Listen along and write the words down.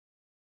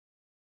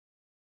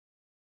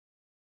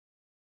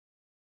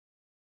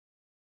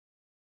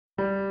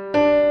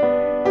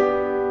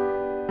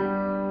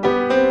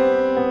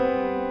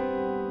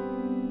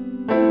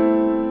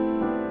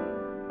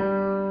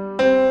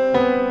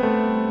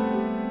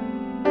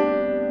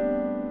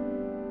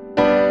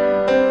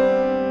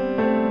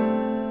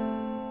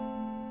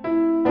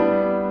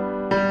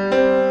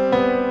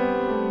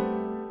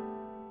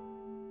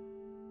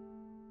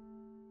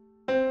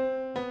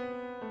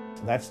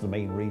that's the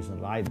main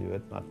reason I do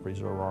it, not to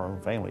preserve our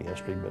own family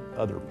history, but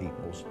other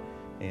people's.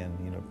 And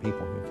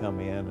people who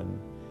come in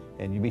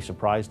and you'd be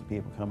surprised that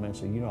people come in and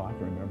say, I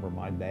can remember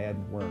my dad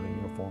wearing a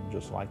uniform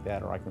just like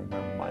that, or I can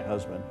remember my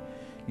husband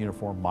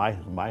uniform.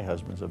 My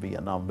husband's a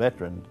Vietnam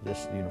veteran.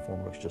 This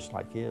uniform looks just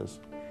like his.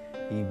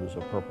 He was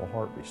a Purple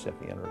Heart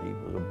recipient, or he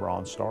was a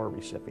Bronze Star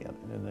recipient,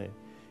 and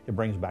it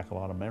brings back a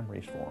lot of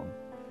memories for him.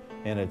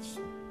 And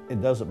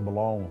it doesn't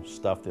belong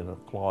stuffed in a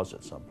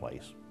closet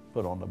someplace,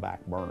 put on the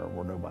back burner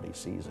where nobody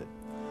sees it.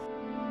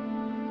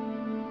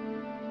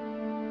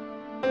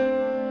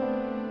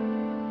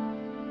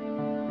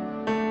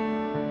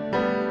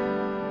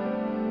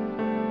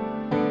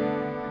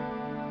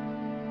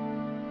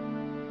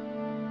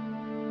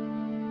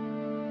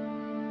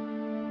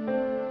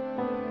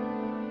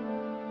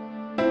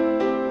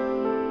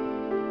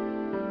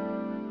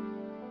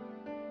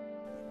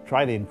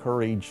 Try to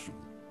encourage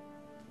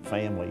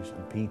families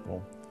and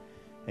people.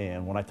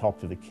 And when I talk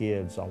to the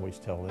kids, I always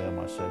tell them,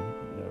 I said,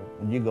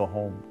 when you go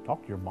home,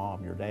 talk to your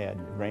mom, your dad,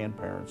 your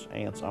grandparents,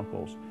 aunts,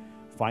 uncles,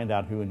 find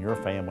out who in your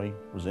family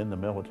was in the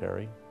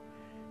military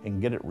and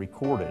get it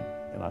recorded.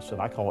 And I said,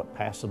 I call it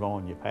pass it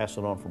on. You pass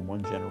it on from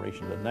one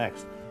generation to the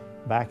next.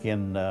 Back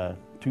in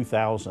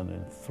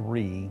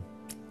 2003,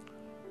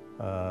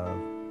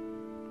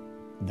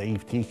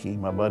 Dave Tiki,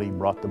 my buddy,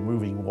 brought the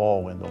moving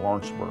wall into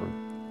Lawrenceburg.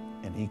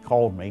 And he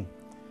called me.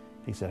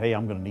 He said, hey,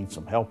 I'm going to need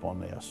some help on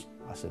this.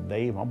 I said,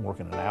 Dave, I'm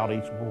working an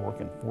outage. We're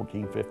working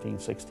 14, 15,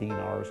 16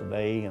 hours a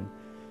day. And,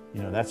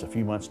 that's a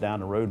few months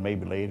down the road.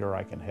 Maybe later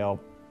I can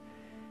help.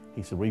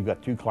 He said, we've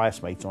got two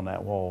classmates on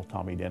that wall,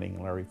 Tommy Denning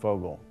and Larry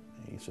Fogel.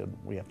 He said,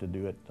 we have to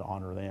do it to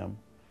honor them.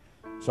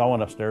 So I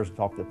went upstairs and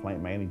talked to the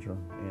plant manager.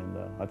 And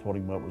I told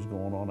him what was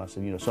going on. I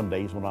said, some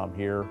days when I'm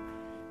here,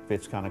 if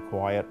it's kind of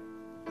quiet,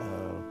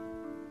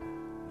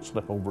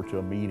 slip over to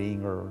a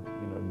meeting or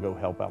go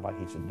help out. Like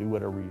he said, do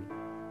whatever you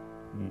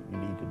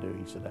need to do.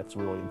 He said that's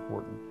really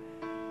important.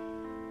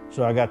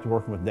 So I got to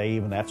working with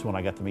Dave, and that's when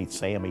I got to meet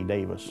Sammy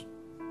Davis,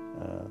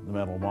 the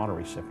Medal of Honor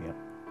recipient.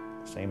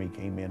 Sammy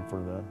came in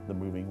for the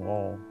moving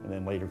wall, and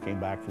then later came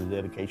back for the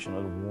dedication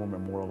of the War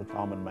Memorial of the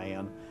Common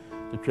Man,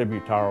 the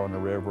tribute tower on the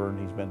river, and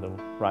he's been to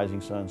Rising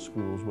Sun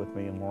schools with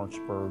me in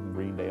Lawrenceburg and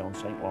Greendale and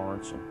St.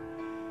 Lawrence,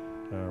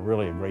 and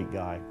really a great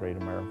guy, great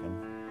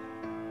American.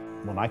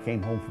 When I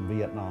came home from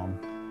Vietnam,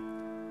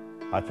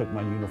 I took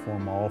my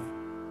uniform off,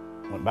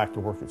 went back to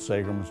work at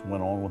Seagram's,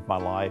 went on with my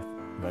life,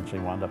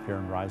 eventually wound up here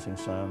in Rising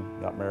Sun,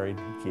 got married,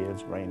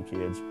 kids,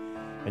 grandkids,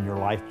 and your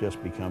life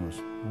just becomes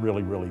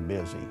really, really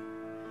busy.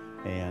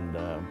 And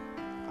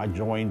I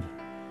joined,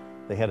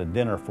 they had a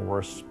dinner for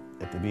us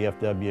at the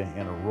VFW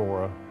in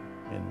Aurora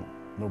in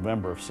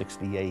November of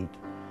 '68.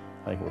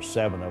 I think there were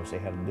 7 of us. They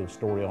did a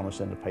story on us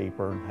in the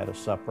paper and had a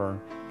supper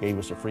and gave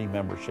us a free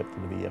membership to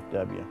the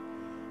VFW.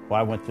 Well,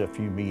 I went to a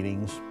few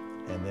meetings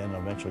and then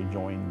eventually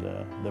joined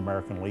the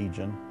American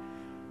Legion.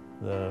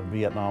 The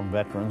Vietnam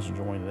veterans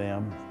joined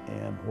them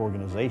and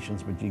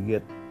organizations, but you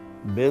get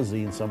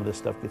busy and some of this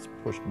stuff gets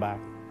pushed back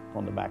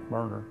on the back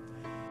burner.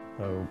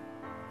 So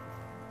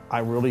I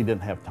really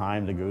didn't have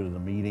time to go to the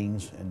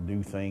meetings and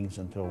do things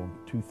until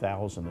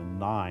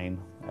 2009,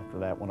 after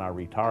that when I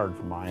retired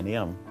from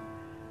I&M.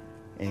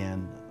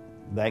 And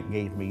that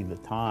gave me the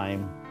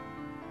time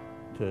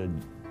to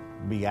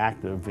be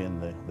active in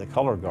the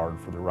color guard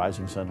for the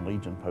Rising Sun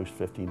Legion Post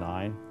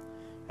 59.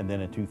 And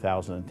then in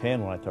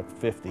 2010, when I took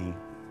 50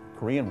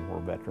 Korean War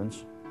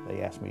veterans,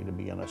 they asked me to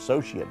be an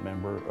associate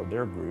member of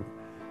their group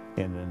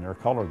and in their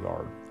color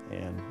guard.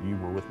 And you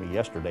were with me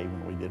yesterday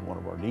when we did one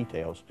of our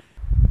details.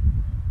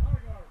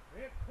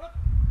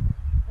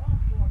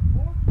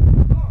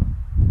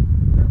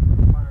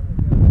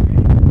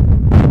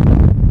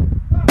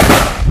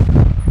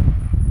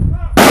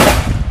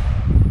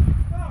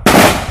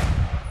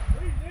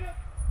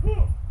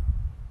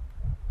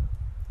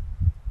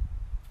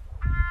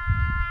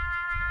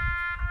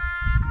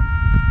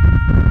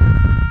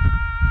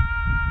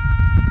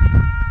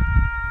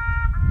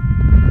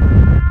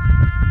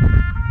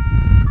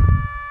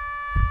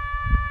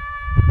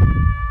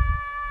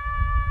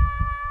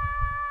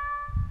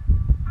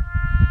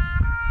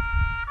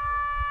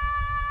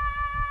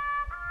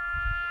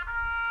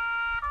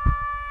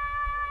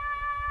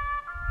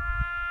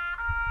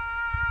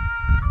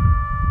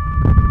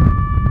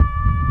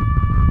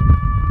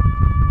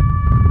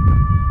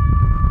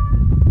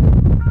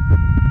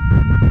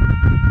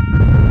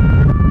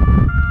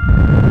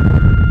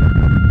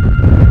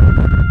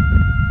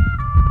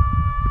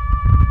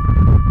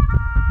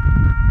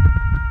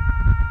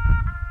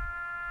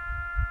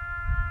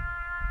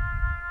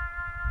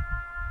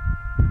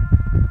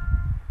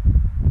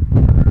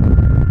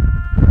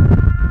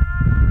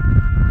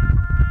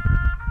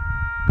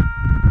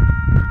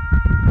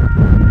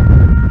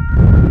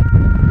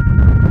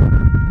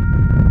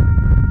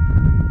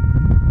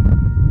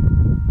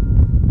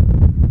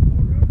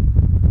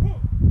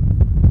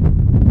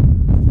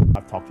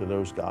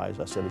 Those guys,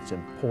 I said, it's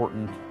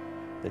important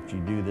that you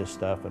do this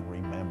stuff and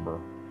remember.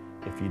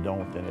 If you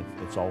don't, then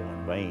it's all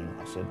in vain.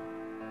 I said,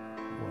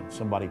 when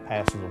somebody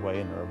passes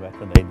away and they're a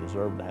veteran, they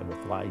deserve to have a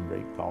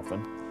flag-draped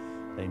coffin.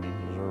 They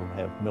deserve to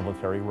have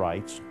military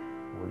rights,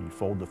 where you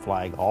fold the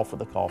flag off of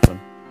the coffin,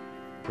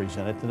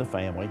 present it to the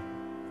family,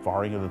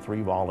 firing of the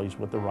 3 volleys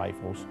with the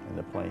rifles, and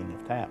the playing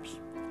of taps.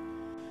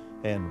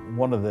 And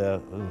one of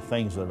the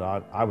things that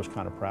I was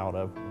kind of proud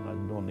of when I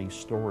was doing these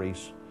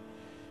stories,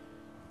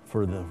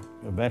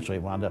 eventually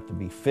it wound up to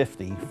be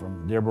 50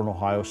 from Dearborn,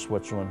 Ohio,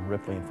 Switzerland,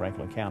 Ripley, and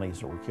Franklin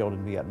counties that were killed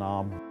in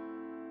Vietnam.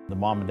 The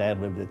mom and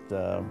dad lived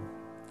at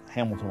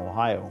Hamilton,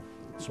 Ohio.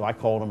 So I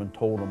called them and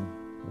told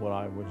them what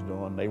I was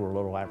doing. They were a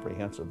little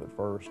apprehensive at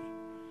first,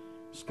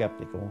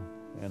 skeptical.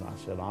 And I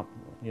said,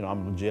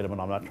 I'm legitimate.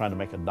 I'm not trying to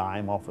make a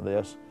dime off of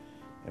this.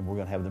 And we're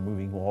going to have the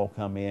moving wall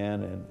come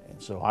in. And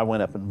so I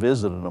went up and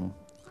visited them.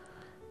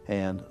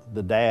 And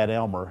the dad,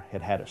 Elmer,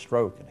 had a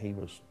stroke, and he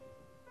was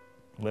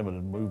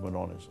limited movement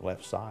on his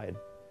left side.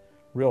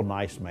 Real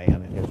nice man,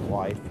 and his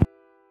wife.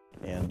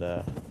 And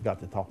got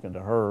to talking to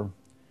her.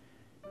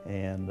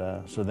 And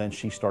so then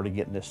she started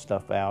getting this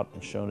stuff out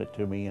and showing it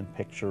to me in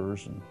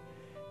pictures. And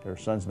their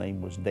son's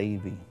name was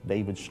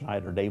David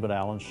Schneider, David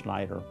Allen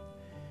Schneider.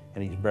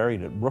 And he's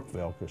buried at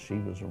Brookville, because she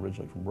was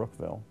originally from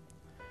Brookville.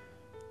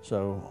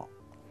 So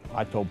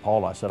I told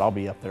Paul, I said, I'll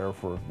be up there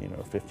for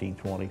 15,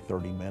 20,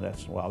 30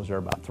 minutes. Well, I was there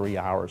about 3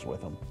 hours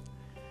with him.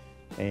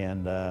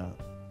 And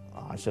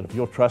I said, if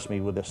you'll trust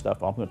me with this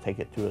stuff, I'm going to take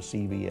it to a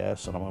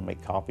CVS, and I'm going to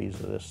make copies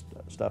of this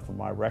stuff in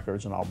my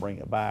records, and I'll bring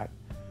it back.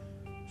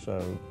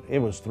 So it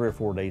was 3 or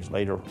 4 days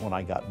later when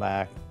I got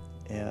back,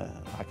 and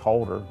I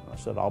called her. I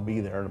said, I'll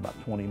be there in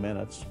about 20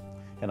 minutes.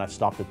 And I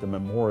stopped at the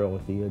memorial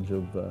at the edge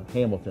of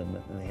Hamilton,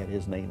 and they had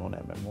his name on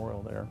that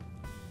memorial there.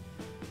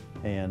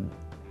 And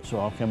so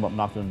I came up,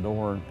 knocked on the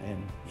door,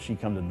 and she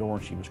come to the door,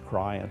 and she was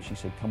crying. She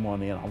said, come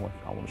on in, I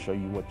want to show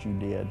you what you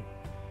did.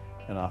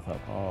 And I thought,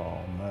 oh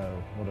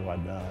no, what have I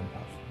done?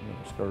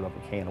 I stirred up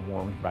a can of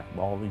worms, back up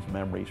all these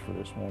memories for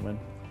this woman.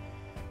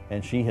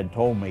 And she had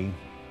told me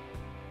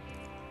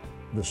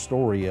the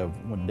story of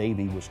when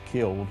Davy was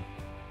killed,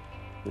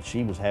 that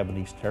she was having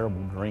these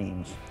terrible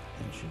dreams.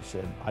 And she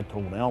said, I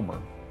told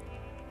Elmer,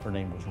 her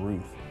name was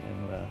Ruth,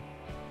 and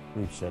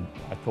Ruth said,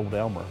 I told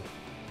Elmer,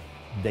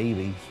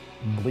 Davy's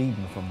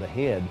bleeding from the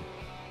head.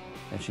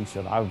 And she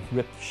said, I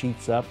ripped the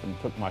sheets up and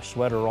took my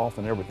sweater off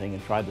and everything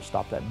and tried to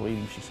stop that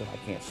bleeding. She said, I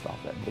can't stop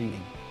that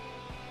bleeding.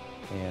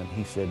 And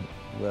he said,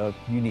 well,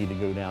 you need to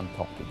go down and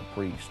talk to the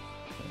priest.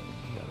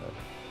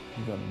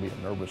 You're going to be a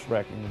nervous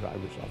wreck and you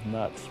drive yourself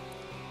nuts.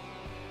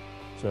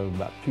 So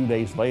about 2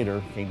 days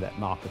later came that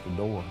knock at the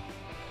door.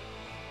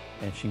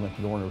 And she went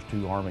to the door, and there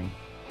was 2 Army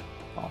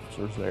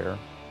officers there.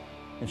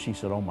 And she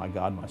said, oh my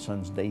God, my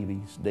son's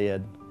Davy's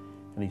dead,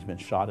 and he's been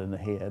shot in the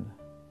head.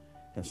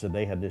 And so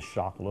they had this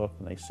shocked look,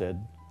 and they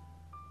said,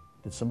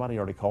 did somebody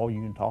already call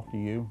you and talk to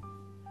you?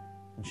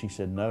 And she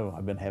said, no,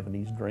 I've been having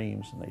these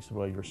dreams. And they said,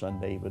 well, your son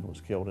David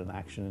was killed in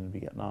action in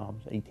Vietnam.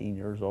 He's 18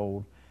 years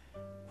old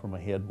from a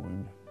head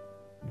wound,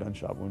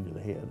 gunshot wound to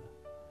the head.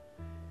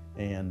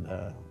 And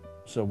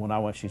so when I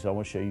went, she said, I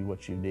want to show you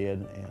what you did.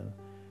 And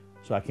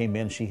so I came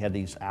in, she had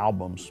these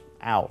albums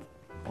out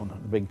on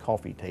a big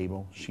coffee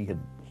table.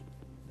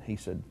 He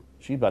said,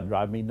 she's about to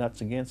drive me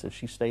nuts again. So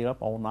she stayed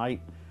up all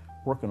night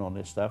working on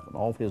this stuff, and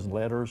all of his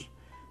letters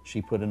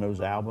she put in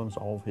those albums,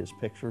 all of his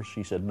pictures.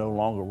 She said, no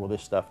longer will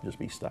this stuff just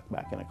be stuck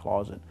back in a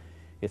closet.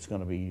 It's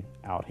going to be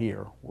out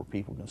here where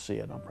people can see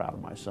it. I'm proud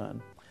of my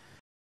son.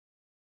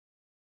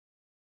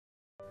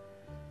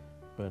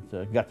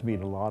 But got to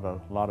meet a lot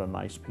of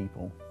nice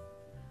people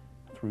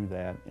through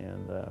that,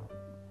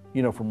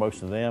 and for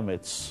most of them,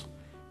 it's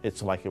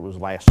like it was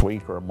last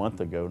week or a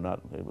month ago. Not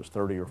it was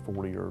 30 or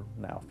 40 or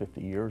now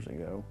 50 years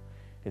ago.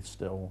 It's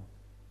still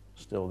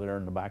there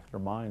in the back of their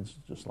minds,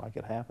 just like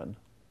it happened.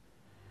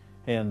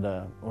 And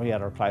we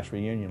had our class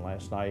reunion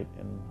last night,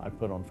 and I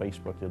put on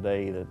Facebook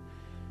today that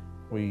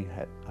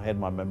I had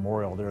my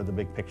memorial there, the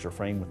big picture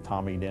frame with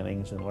Tommy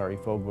Dennings and Larry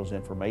Fogel's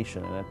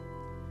information in it.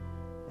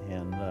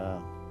 And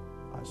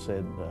I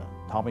said,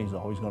 Tommy's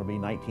always going to be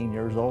 19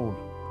 years old.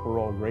 We're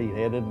all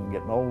gray-headed and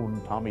getting old,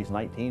 and Tommy's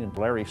 19 and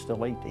Larry's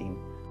still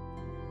 18.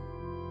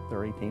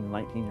 They're 18 and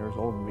 19 years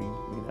old and be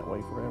that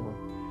way forever.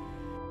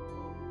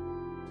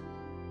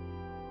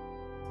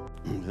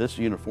 This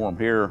uniform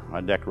here,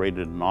 I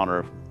decorated in honor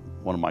of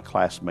one of my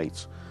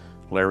classmates,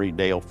 Larry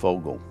Dale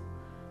Fogel.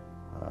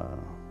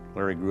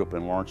 Larry grew up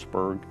in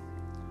Lawrenceburg,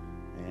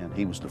 and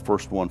he was the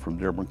first one from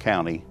Dearborn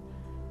County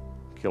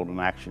killed in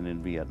action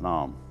in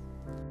Vietnam.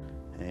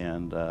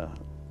 And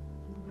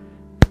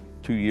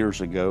 2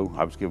 years ago,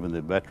 I was giving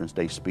the Veterans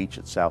Day speech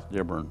at South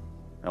Dearborn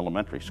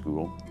Elementary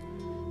School,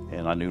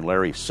 and I knew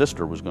Larry's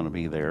sister was going to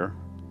be there,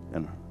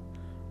 and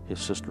his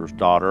sister's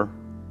daughter,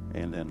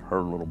 and then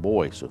her little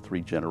boy, so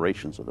 3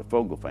 generations of the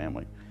Fogel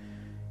family.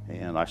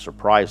 And I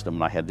surprised them,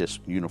 and I had this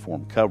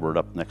uniform covered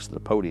up next to the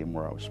podium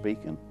where I was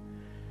speaking.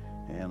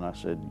 And I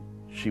said,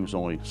 she was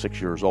only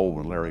 6 years old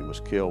when Larry was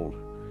killed.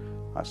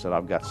 I said,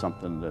 I've got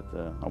something that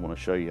I want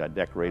to show you. I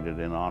decorated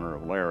in honor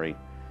of Larry,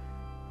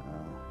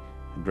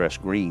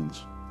 dressed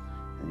greens.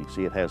 And you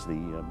see it has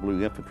the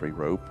blue infantry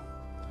rope,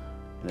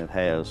 and it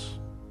has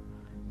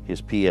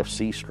his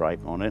PFC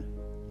stripe on it,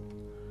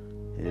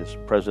 his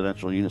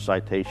Presidential Unit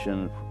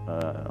Citation,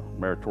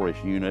 Meritorious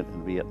Unit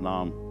in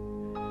Vietnam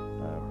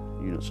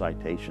Unit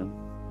Citation,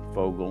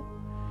 Fogel,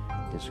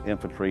 his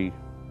Infantry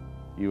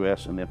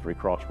U.S. and Infantry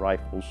Cross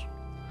Rifles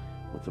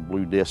with the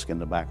blue disc in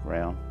the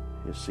background,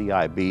 his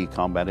CIB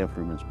Combat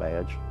Infantryman's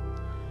Badge,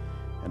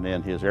 and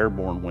then his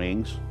airborne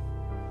wings.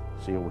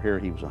 See over here,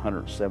 he was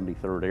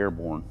 173rd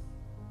Airborne.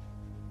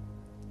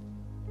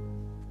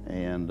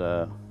 And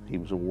he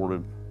was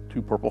awarded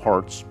 2 Purple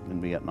Hearts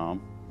in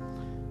Vietnam.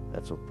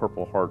 That's a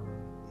Purple Heart,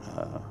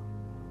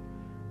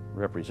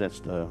 represents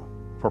the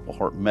Purple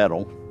Heart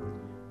Medal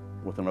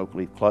with an oak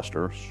leaf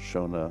cluster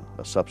showing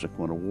a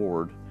subsequent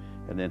award,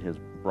 and then his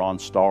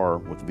Bronze Star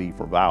with V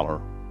for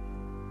Valor.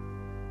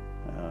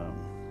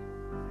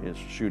 His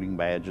shooting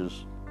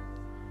badges.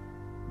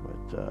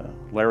 But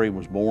Larry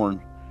was born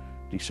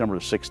December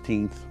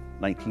 16th,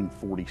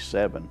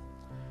 1947.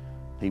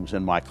 He was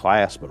in my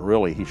class, but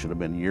really he should have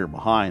been a year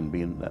behind,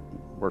 being that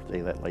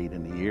birthday that late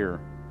in the year.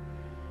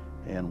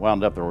 And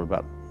wound up there were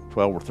about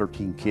 12 or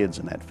 13 kids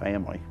in that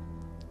family.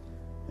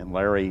 And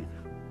Larry,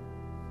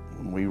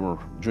 when we were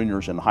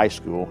juniors in high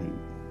school,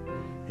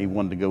 he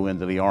wanted to go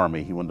into the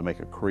Army. He wanted to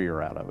make a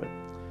career out of it.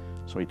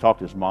 So he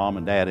talked his mom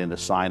and dad into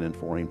signing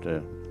for him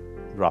to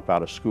drop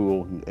out of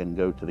school and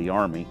go to the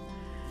Army.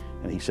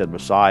 And he said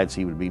besides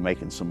he would be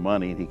making some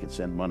money and he could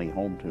send money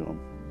home to him.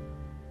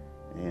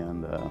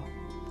 And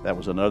that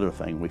was another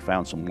thing. We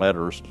found some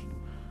letters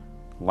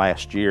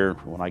last year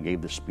when I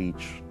gave the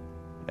speech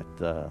at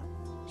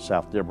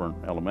South Dearborn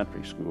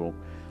Elementary School.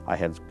 I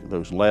had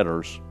those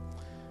letters,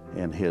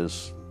 and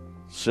his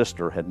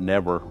sister had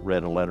never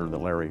read a letter that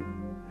Larry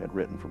had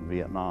written from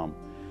Vietnam.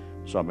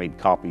 So I made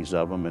copies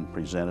of them and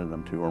presented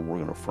them to her, and we're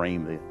going to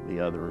frame the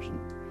others and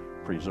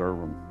preserve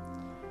them.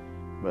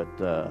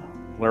 But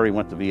Larry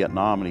went to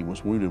Vietnam, and he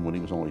was wounded when he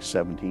was only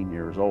 17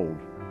 years old.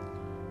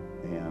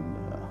 And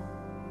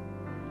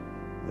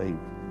they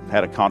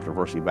had a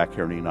controversy back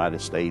here in the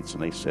United States,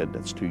 and they said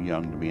that's too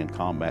young to be in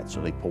combat,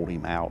 so they pulled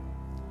him out.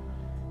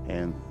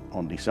 And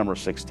on December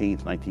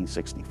 16th,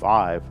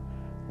 1965,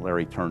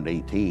 Larry turned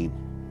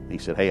 18. He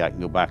said, hey, I can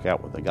go back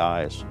out with the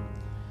guys.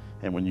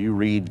 And when you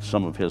read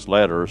some of his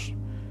letters,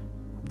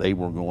 they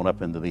were going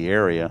up into the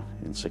area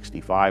in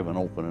 65 and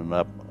opening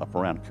up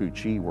around Cu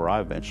Chi, where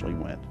I eventually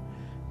went.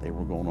 They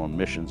were going on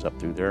missions up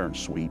through there in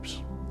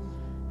sweeps.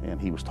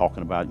 And he was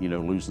talking about, you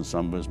know, losing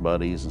some of his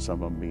buddies and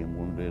some of them being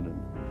wounded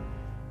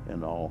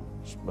and all.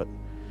 But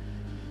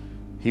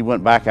he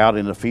went back out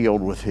in the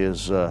field with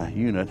his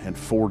unit, and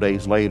 4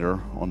 days later,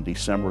 on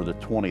December the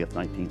 20th,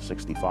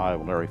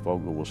 1965, Larry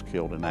Fogel was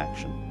killed in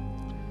action.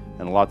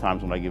 And a lot of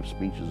times when I give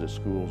speeches at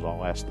schools,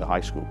 I'll ask the high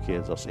school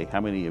kids, I'll say,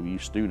 how many of you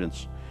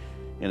students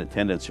in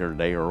attendance here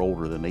today are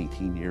older than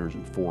 18 years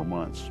and 4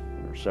 months?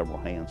 And there are several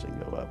hands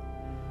that go up.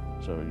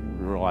 So you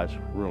realize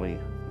really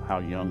how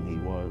young he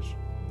was.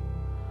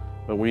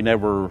 But we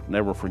never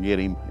forget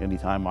him.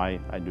 Anytime I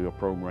do a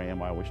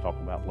program, I always talk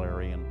about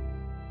Larry.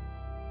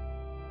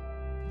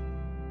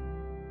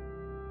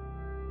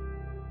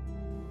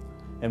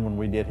 And when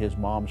we did his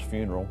mom's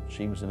funeral,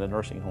 she was in a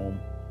nursing home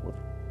with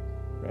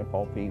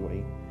Grandpa Pee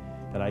Wee,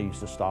 and I used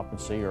to stop and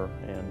see her,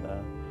 and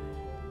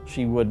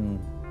she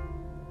wouldn't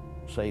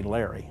say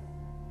Larry.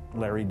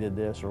 Larry did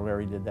this or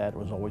Larry did that. It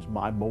was always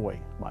my boy,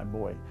 my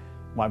boy.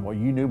 My boy,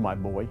 you knew my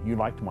boy, you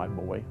liked my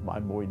boy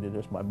did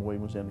this, my boy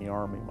was in the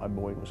Army, my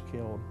boy was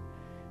killed.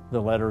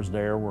 The letters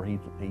there where he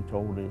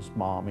told his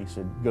mom, he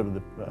said, go to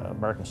the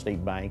American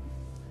State Bank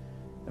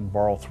and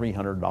borrow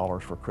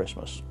 $300 for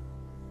Christmas.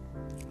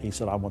 He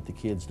said, I want the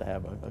kids to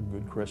have a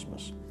good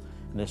Christmas.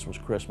 And this was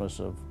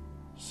Christmas of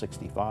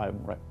 65,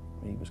 right?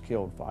 He was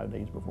killed 5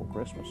 days before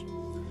Christmas.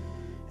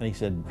 And he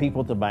said,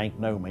 people at the bank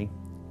know me,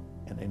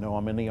 and they know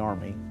I'm in the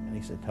Army. And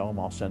he said, tell them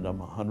I'll send them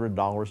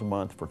 $100 a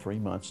month for 3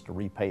 months to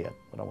repay it,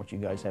 but I want you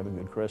guys to have a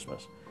good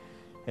Christmas.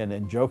 And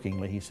then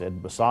jokingly, he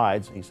said,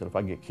 besides, he said, if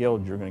I get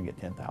killed, you're going to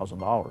get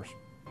 $10,000.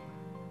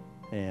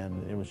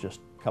 And it was just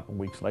a couple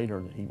weeks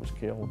later that he was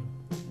killed.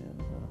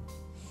 And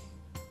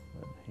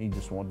he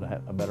just wanted to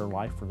have a better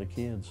life for the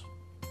kids.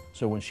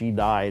 So when she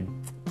died,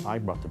 I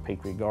brought the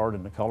Patriot Guard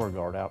and the Color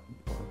Guard out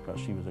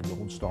because she was a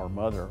Gold Star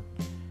mother.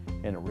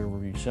 And at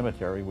Riverview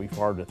Cemetery, we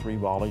fired the 3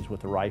 volleys with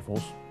the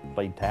rifles,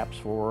 played taps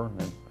for her,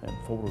 and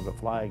folded a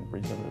flag and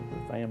presented it to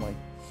the family.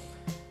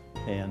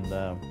 And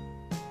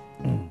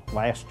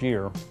last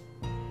year,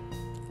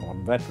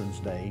 on Veterans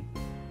Day,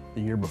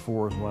 the year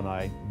before is when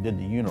I did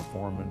the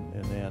uniform,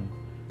 and then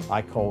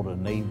I called a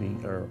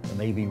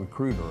Navy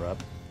recruiter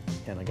up,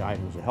 and a guy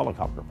who was a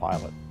helicopter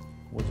pilot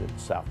was at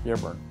South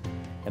Dearborn,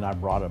 and I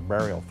brought a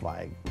burial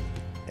flag.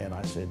 And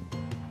I said,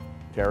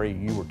 Terry,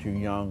 you were too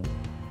young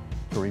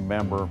to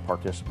remember,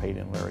 participate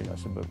in Larry. I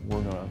said, but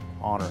we're going to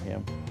honor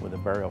him with a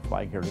burial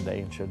flag here today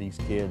and show these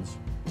kids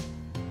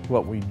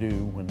what we do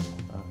when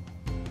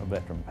a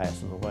veteran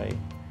passes away.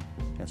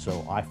 And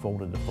so I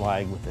folded the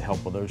flag with the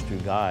help of those 2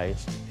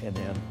 guys, and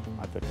then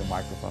I took the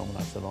microphone and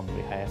I said, on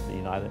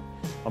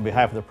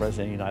behalf of the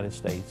President of the United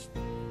States,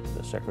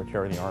 the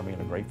Secretary of the Army,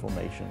 and a grateful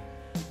nation,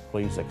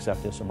 Please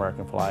accept this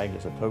American flag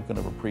as a token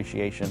of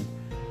appreciation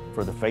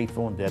for the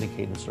faithful and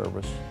dedicated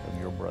service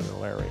of your brother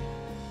Larry.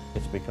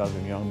 It's because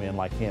of young men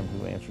like him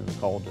who answered the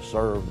call to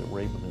serve that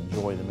we're able to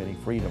enjoy the many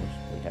freedoms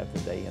we have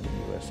today in the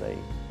USA.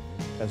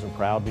 As a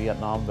proud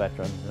Vietnam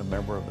veteran and a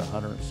member of the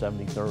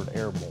 173rd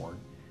Airborne,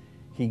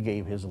 he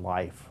gave his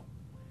life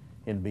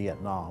in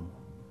Vietnam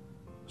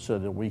so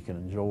that we can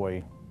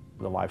enjoy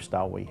the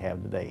lifestyle we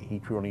have today. He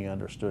truly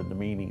understood the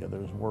meaning of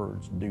those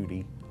words: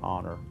 duty,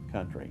 honor,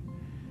 country.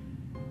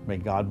 May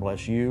God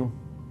bless you,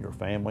 your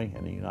family,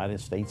 and the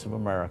United States of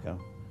America.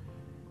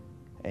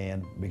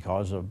 And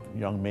because of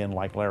young men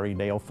like Larry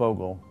Dale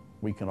Fogel,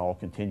 we can all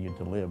continue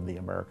to live the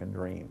American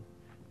dream.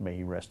 May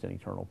he rest in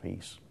eternal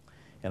peace.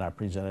 And I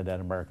presented that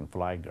American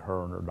flag to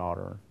her and her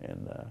daughter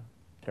and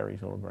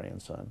Terry's little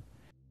grandson.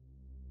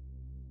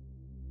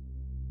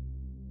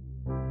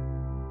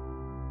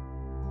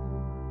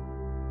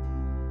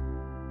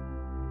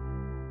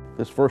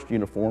 This first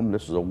uniform,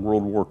 this is a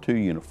World War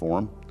II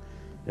uniform.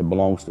 It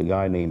belongs to a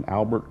guy named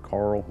Albert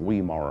Carl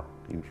Weimar.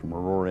 He was from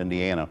Aurora,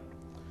 Indiana.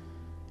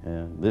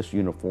 And this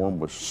uniform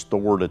was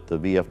stored at the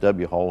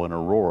VFW Hall in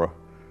Aurora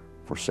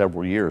for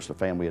several years. The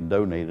family had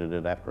donated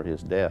it after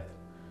his death.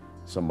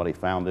 Somebody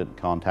found it and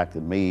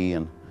contacted me,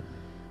 and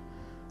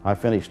I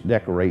finished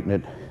decorating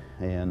it,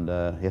 and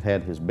it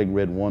had his Big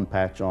Red 1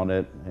 patch on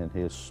it, and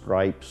his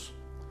stripes,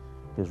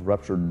 his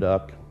ruptured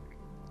duck,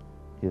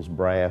 his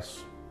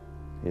brass,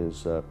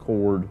 his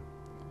cord,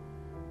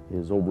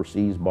 his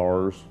overseas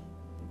bars,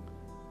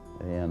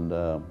 and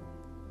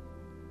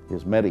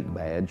his medic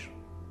badge.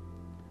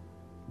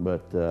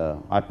 But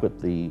I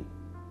put the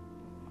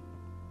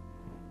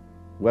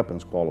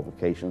weapons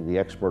qualifications, the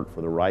expert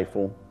for the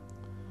rifle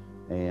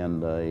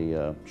and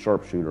a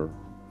sharpshooter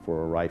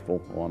for a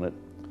rifle on it,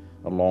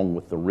 along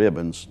with the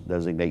ribbons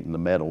designating the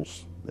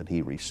medals that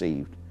he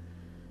received.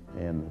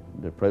 And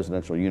the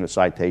Presidential Unit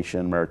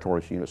Citation,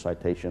 Meritorious Unit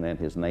Citation, and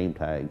his name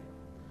tag.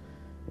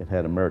 It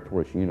had a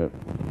Meritorious Unit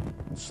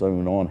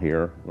sewn on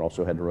here. It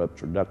also had the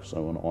ruptured duck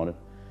sewn on it.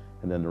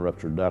 And then the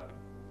ruptured duck,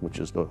 which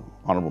is the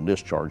honorable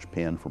discharge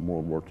pin from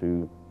World War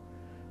II.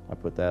 I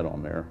put that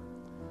on there.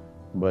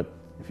 But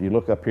if you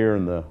look up here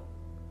in the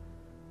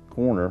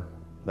corner,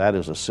 that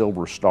is a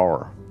Silver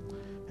Star.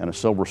 And a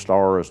Silver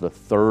Star is the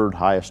third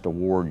highest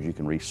award you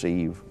can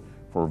receive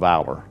for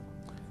valor.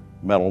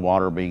 Medal of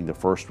Honor being the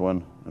first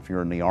one. If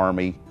you're in the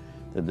Army,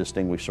 the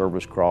Distinguished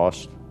Service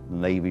Cross, the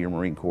Navy or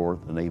Marine Corps,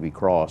 the Navy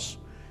Cross,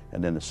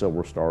 and then the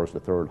Silver Star is the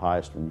third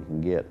highest one you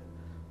can get.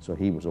 So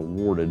he was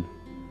awarded.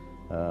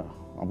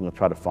 I'm going to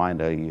try to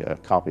find a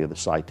copy of the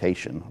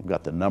citation. I've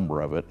got the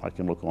number of it. I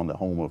can look on the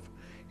Home of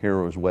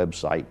Heroes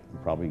website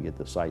and probably get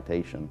the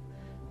citation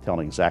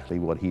telling exactly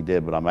what he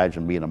did. But I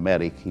imagine being a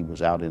medic, he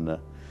was out in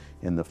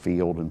the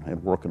field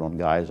and working on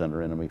guys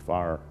under enemy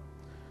fire.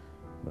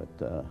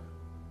 But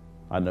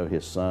I know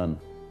his son,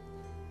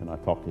 and I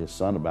talked to his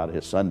son about it.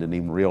 His son didn't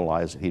even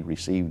realize that he'd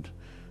received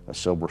a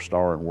Silver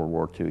Star in World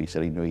War II. He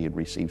said he knew he had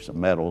received some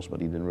medals,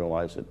 but he didn't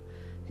realize that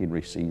he'd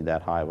received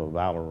that high of a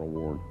Valor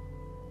Award.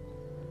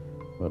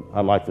 But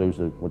I like those,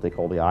 what they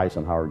call the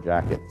Eisenhower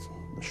jackets,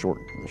 the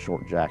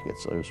short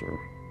jackets. Those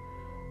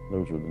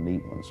are the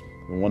neat ones.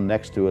 The one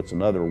next to it's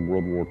another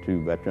World War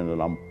II veteran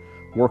that I'm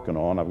working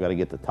on. I've got to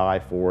get the tie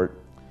for it.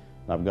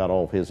 I've got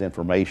all of his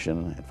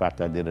information. In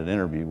fact, I did an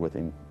interview with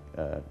him,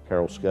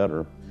 Carol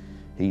Scudder.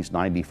 He's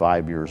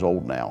 95 years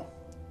old now.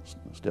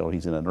 Still,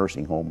 he's in a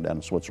nursing home down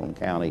in Switzerland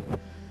County.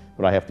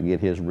 But I have to get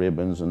his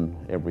ribbons and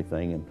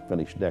everything and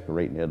finish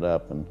decorating it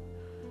up, and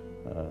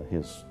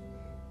his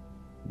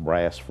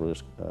brass for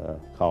this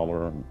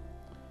collar, and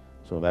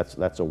so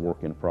that's a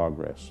work in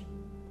progress.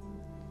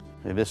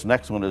 And this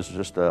next one is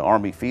just an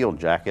Army field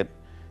jacket.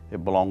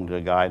 It belonged to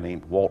a guy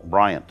named Walt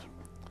Bryant,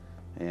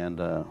 and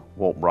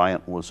Walt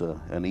Bryant was an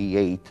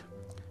E8.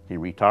 He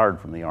retired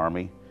from the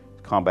Army.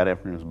 Combat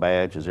Veterans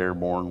Badge, his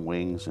airborne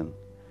wings, and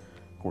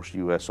of course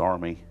U.S.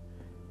 Army.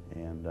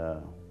 And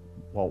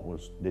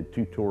Walt did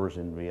 2 tours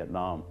in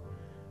Vietnam,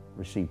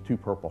 received 2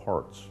 Purple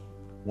Hearts.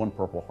 One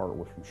Purple Heart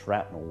was from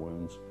shrapnel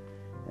wounds,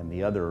 and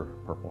the other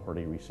Purple Heart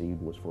he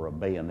received was for a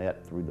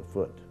bayonet through the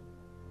foot.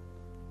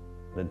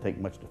 Didn't take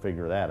much to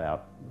figure that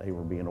out. They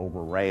were being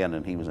overran,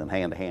 and he was in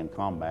hand-to-hand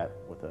combat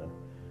with a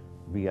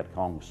Viet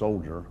Cong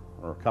soldier,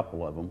 or a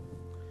couple of them,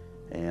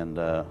 and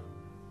the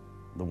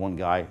one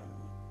guy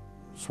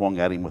swung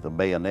at him with a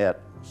bayonet,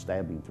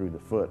 stabbed him through the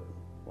foot,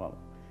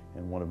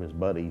 and one of his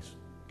buddies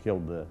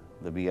killed the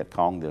Viet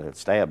Cong that had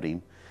stabbed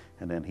him,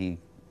 and then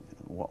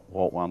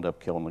Walt wound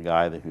up killing the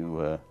guy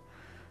who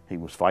he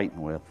was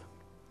fighting with.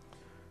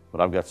 But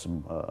I've got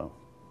some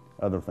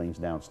other things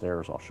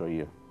downstairs I'll show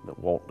you that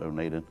Walt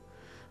donated.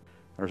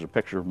 There's a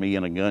picture of me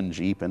in a gun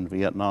jeep in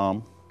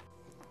Vietnam.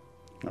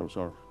 That was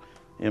our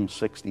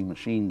M60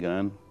 machine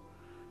gun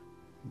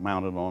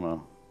mounted on a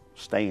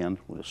stand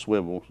with a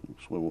swivel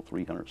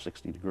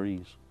 360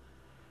 degrees.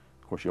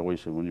 Of course, you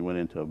always, when you went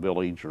into a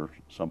village or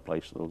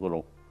someplace, the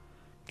little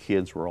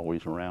kids were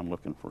always around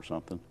looking for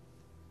something.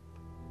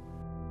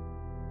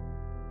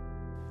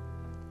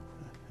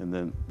 And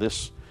then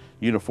this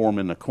uniform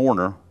in the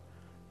corner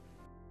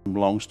It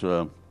belongs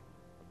to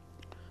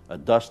a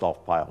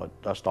dust-off pilot.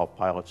 Dust-off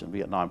pilots in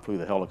Vietnam flew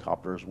the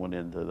helicopters, went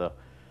into the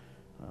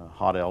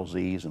hot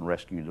LZs and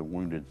rescued the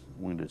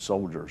wounded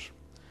soldiers.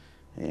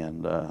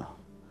 And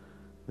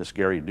this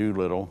Gary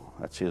Doolittle,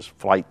 that's his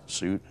flight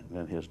suit, and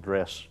then his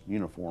dress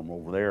uniform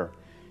over there,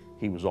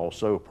 he was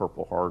also a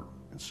Purple Heart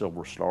and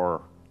Silver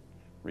Star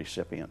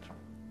recipient.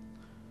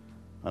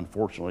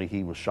 Unfortunately,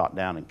 he was shot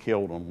down and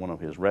killed on one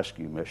of his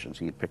rescue missions.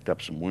 He had picked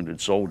up some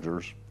wounded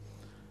soldiers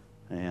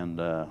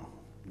and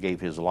gave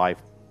his life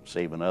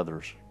saving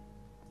others.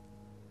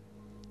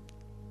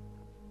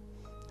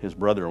 His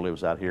brother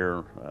lives out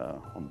here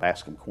on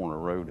Bascom Corner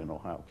Road in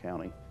Ohio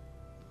County.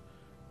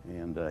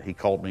 And he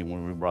called me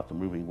when we brought the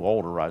moving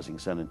wall to Rising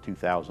Sun in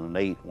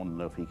 2008, wanted to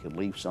know if he could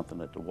leave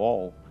something at the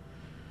wall.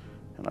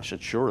 And I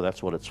said, sure,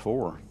 that's what it's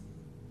for.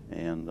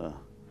 And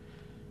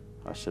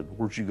I said,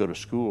 where'd you go to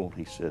school?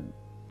 He said,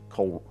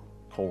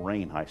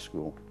 Coleraine High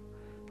School.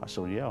 I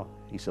said, yeah.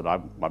 He said,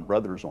 my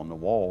brother's on the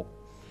wall.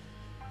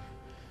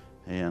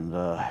 And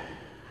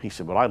he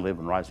said, well, I live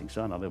in Rising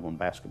Sun. I live on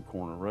Bascom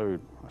Corner Road.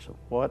 I said,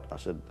 what? I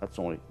said, that's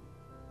only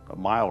a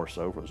mile or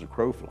so as a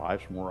crow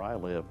flies from where I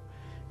live.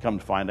 Come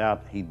to find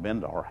out, he'd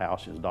been to our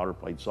house. His daughter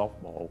played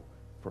softball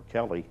for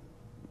Kelly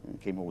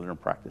and came over there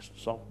and practiced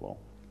softball.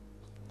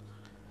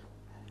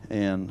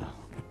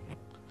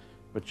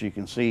 But you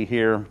can see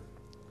here,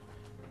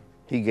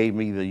 he gave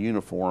me the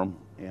uniform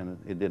and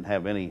it didn't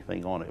have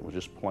anything on it. It was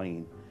just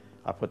plain.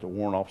 I put the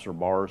warrant officer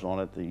bars on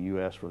it, the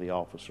U.S. for the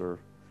officer,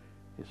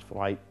 his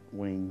flight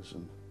wings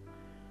and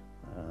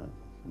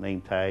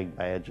name tag,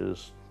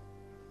 badges,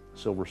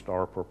 Silver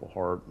Star, Purple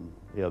Heart, and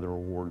the other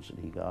awards that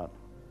he got.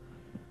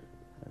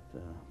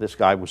 This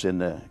guy was in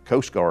the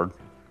Coast Guard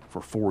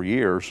for 4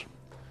 years,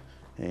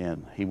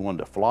 and he wanted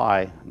to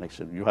fly, and they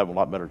said, you'll have a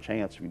lot better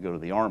chance if you go to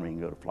the Army and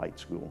go to flight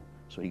school.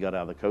 So he got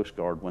out of the Coast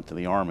Guard, went to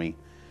the Army,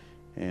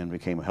 and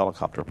became a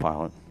helicopter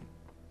pilot.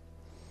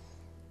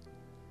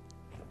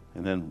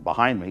 And then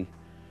behind me,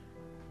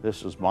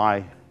 this is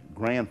my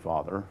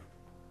grandfather,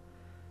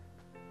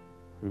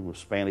 who was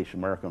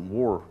Spanish-American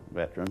War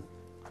veteran.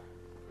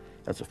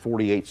 That's a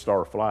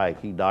 48-star flag.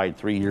 He died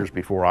 3 years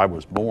before I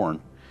was born.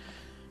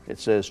 It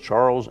says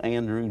Charles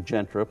Andrew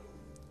Gentrup,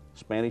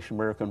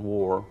 Spanish-American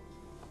War,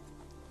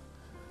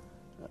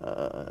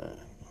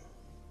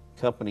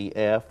 Company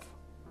F,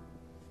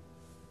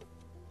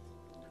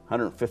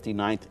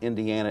 159th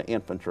Indiana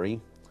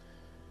Infantry,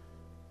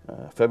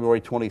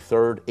 February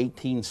 23rd,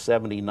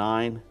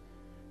 1879.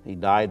 He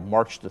died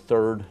March the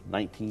 3rd,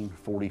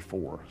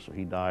 1944. So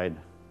he died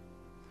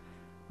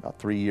about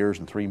 3 years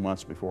and 3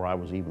 months before I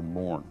was even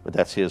born. But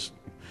that's his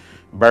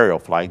burial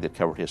flag that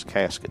covered his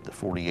casket, the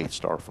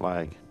 48-star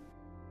flag.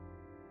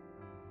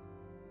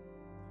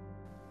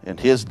 And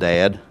his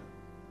dad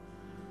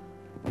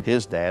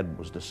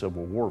was the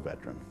Civil War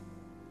veteran.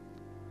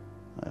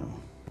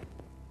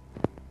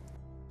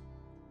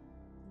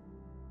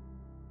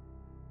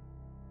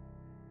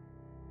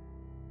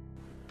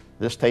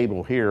 This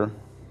table here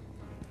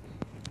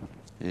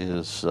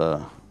is,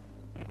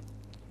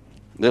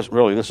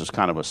 this is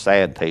kind of a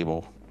sad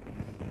table.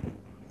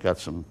 Got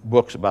some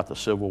books about the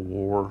Civil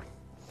War,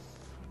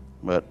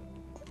 but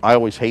I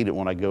always hate it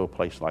when I go to a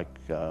place like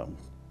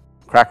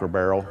Cracker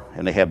Barrel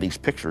and they have these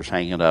pictures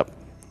hanging up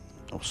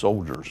of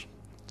soldiers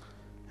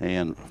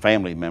and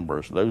family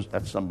members.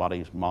 That's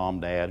somebody's mom,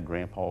 dad,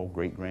 grandpa,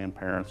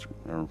 great-grandparents,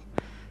 or,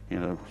 you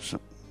know,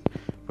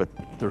 but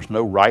there's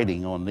no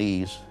writing on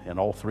these, and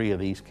all three of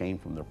these came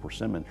from the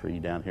persimmon tree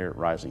down here at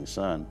Rising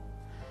Sun.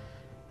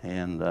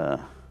 And I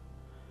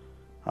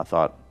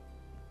thought,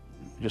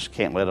 just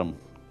can't let them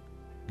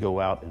go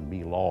out and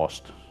be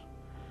lost.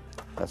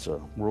 That's a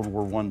World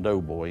War I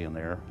doughboy in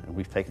there, and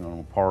we've taken them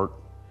apart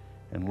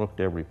and looked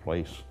every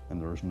place,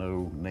 and there's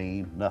no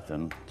name,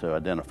 nothing to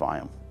identify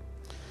them.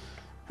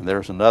 And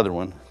there's another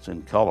one, it's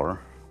in color,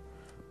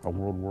 a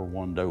World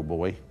War I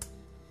doughboy.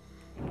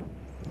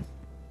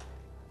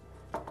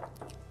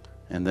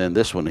 And then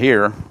this one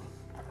here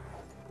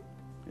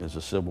is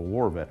a Civil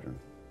War veteran.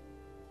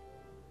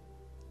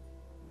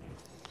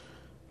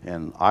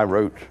 And I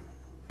wrote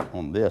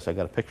on this, I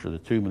got a picture of the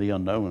Tomb of the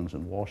Unknowns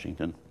in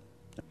Washington.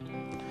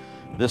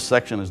 This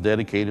section is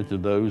dedicated to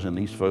those in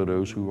these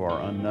photos who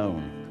are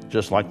unknown,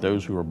 just like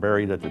those who are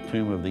buried at the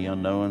Tomb of the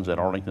Unknowns at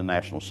Arlington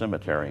National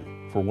Cemetery.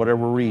 For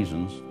whatever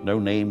reasons, no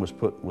name was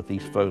put with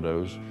these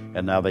photos,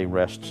 and now they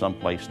rest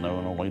someplace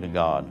known only to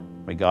God.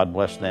 May God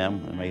bless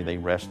them, and may they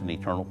rest in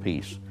eternal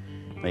peace.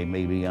 They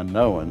may be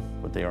unknown,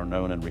 but they are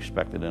known and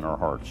respected in our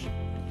hearts.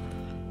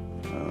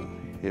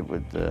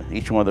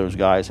 Each one of those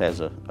guys has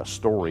a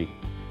story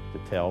to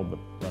tell, but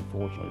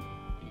unfortunately,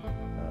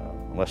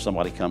 unless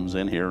somebody comes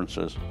in here and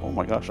says, oh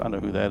my gosh, I know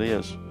who that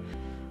is.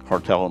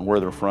 Hard telling where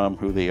they're from,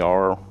 who they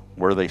are,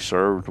 where they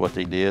served, what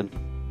they did.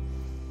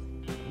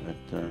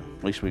 But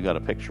at least we got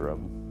a picture of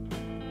them.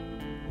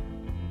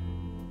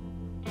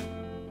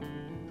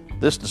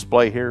 This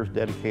display here is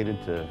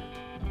dedicated to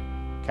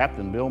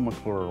Captain Bill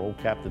McClure. Old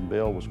Captain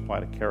Bill was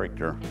quite a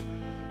character.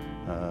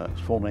 His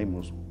full name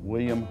was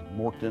William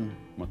Morton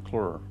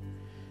McClure.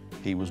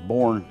 He was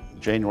born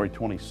January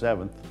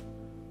 27th,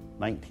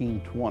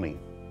 1920,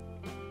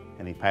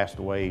 and he passed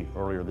away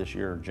earlier this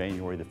year,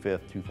 January the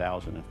 5th,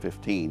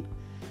 2015.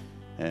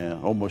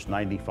 And almost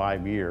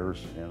 95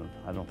 years, and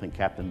I don't think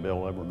Captain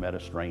Bill ever met a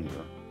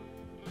stranger.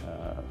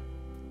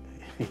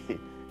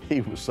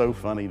 He was so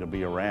funny to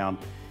be around.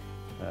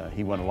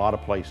 He went a lot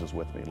of places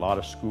with me, a lot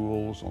of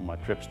schools on my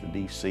trips to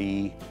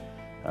DC,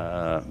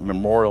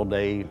 Memorial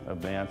Day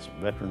events,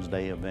 Veterans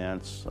Day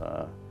events.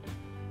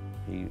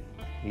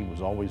 He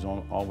was always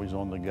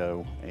on the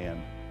go, and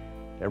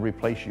every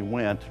place you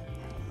went,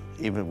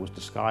 even if it was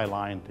to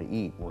Skyline to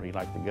eat, where he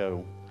liked to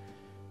go,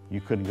 you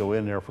couldn't go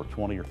in there for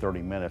 20 or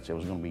 30 minutes. It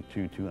was going to be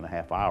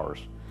 2.5 hours.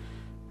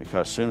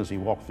 Because as soon as he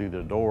walked through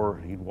the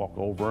door, he'd walk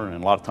over, and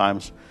a lot of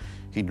times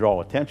he'd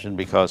draw attention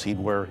because he'd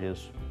wear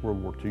his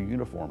World War II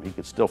uniform. He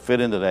could still fit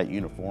into that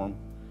uniform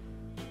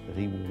that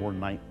he wore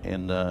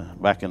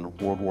back in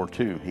World War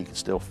II. He could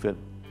still fit,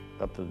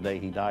 up to the day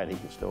he died, he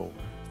could still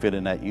fit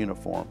in that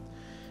uniform.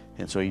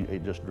 And so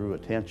it just drew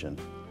attention.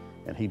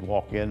 And he'd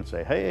walk in and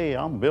say, "Hey,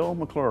 I'm Bill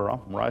McClure. I'm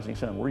from Rising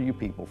Sun. Where are you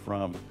people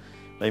from?"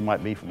 They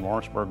might be from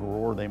Lawrenceburg,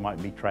 or they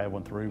might be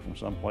traveling through from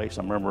someplace.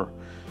 I remember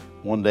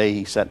one day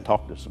he sat and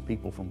talked to some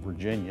people from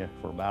Virginia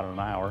for about an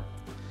hour.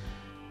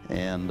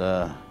 And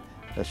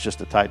that's just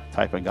the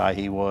type of guy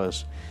he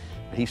was.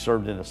 He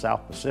served in the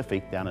South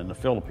Pacific down in the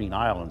Philippine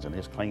Islands, and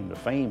his claim to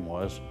fame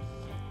was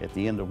at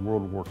the end of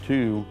World War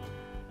II,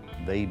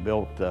 they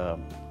built a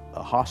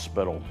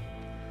hospital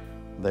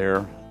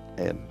there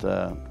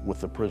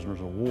with the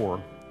prisoners of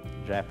war,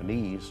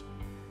 Japanese,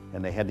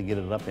 and they had to get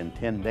it up in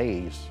 10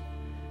 days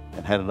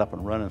and had it up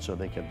and running so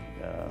they could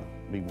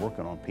be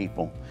working on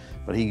people.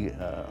 But he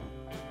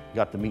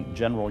got to meet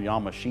General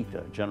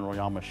Yamashita. General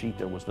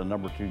Yamashita was the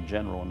 #2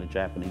 general in the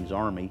Japanese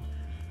army,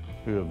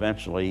 who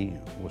eventually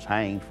was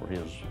hanged for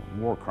his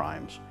war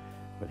crimes.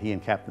 But he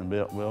and Captain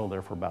Bill,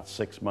 there for about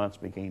 6 months,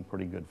 became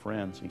pretty good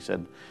friends. He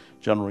said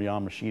General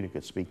Yamashita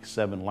could speak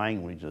 7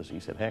 languages. He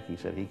said, heck,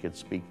 he could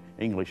speak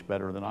English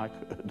better than I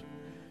could.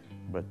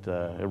 But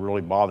it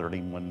really bothered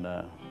him when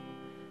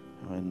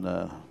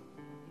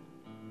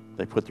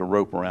they put the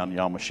rope around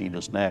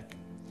Yamashita's neck.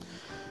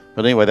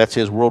 But anyway, that's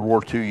his World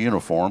War II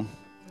uniform.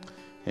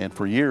 And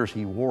for years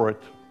he wore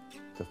it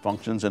to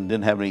functions and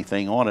didn't have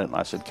anything on it. And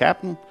I said,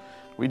 "Captain,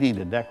 we need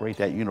to decorate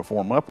that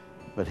uniform up."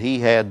 But he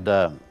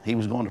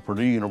was going to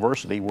Purdue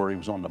University, where he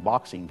was on the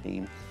boxing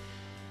team.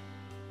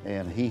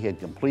 And he had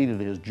completed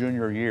his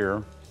junior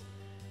year,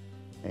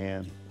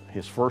 and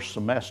his first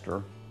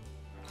semester,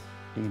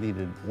 he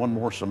needed one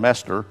more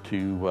semester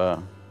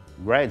to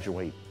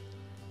graduate.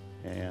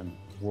 And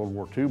World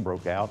War II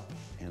broke out,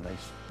 and they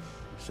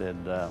said,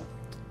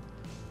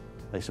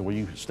 well,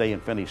 you can stay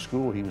and finish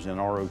school. He was in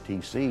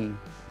ROTC,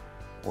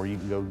 or you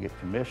can go get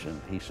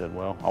commissioned. He said,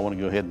 well, I want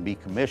to go ahead and be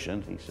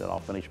commissioned. He said, I'll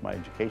finish my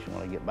education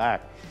when I get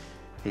back.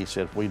 He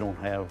said, if we don't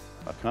have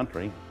a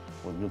country,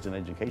 what good's an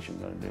education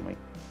going to do me?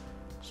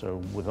 So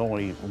with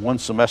only one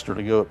semester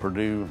to go at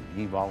Purdue,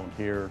 he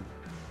volunteered,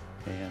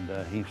 and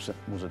he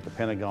was at the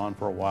Pentagon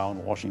for a while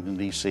in Washington,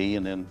 D.C.,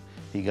 and then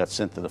he got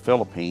sent to the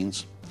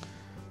Philippines.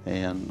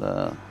 And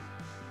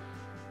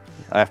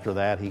after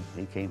that, he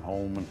came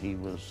home, and he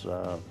was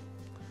a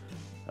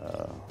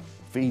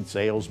feed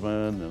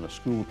salesman and a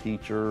school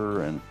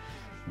teacher, and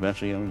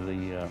eventually owned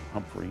the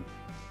Humphrey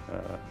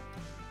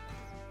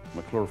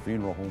McClure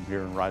Funeral Home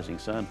here in Rising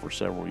Sun for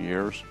several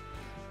years.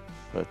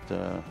 But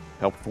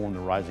helped form the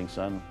Rising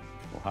Sun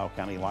Ohio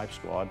County Life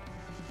Squad.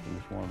 He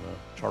was one of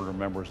the charter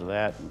members of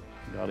that and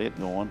got it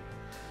going.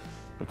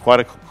 But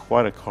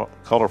quite a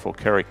colorful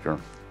character.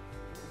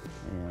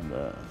 And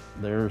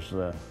there's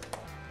the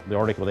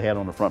article they had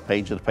on the front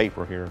page of the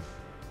paper here.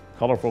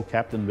 Colorful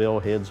Captain Bill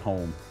heads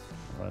home,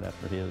 right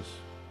after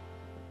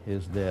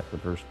his death.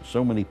 But there's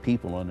so many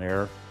people in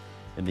there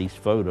in these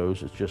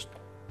photos. It's just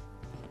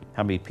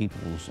how many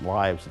people's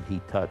lives that he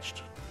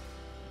touched.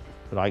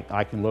 But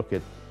I can look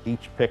at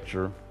each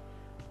picture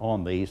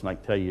on these, and I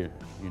can tell you,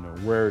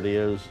 where it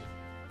is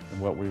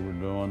and what we were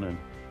doing. And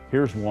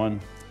here's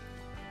one.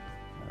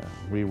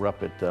 We were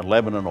up at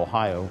Lebanon,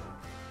 Ohio,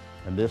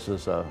 and this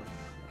is a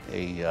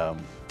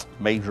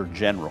Major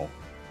General,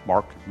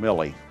 Mark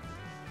Milley.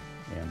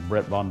 And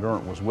Brett Von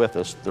Durant was with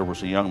us. There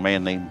was a young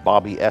man named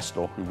Bobby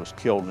Estel who was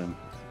killed in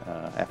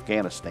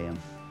Afghanistan.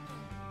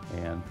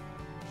 And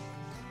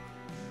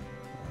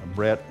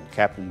Brett,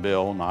 Captain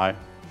Bill, and I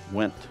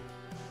went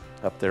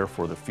up there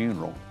for the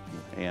funeral.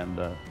 And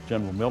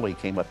General Milley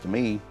came up to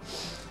me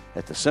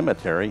at the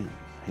cemetery.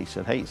 He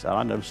said, "Hey,"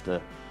 I noticed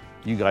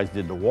you guys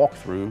did the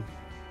walkthrough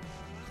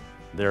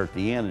there at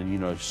the end,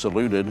 and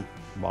saluted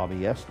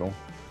Bobby Estel.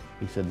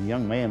 He said, "The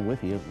young man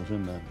with you was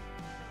in the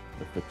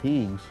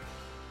fatigues.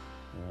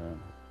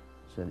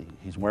 Said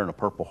he's wearing a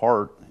Purple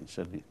Heart." He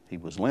said he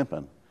was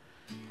limping.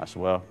 I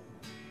said, "Well,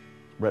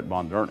 Brett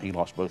Von Durant, he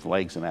lost both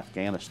legs in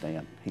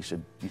Afghanistan." He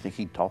said, "Do you think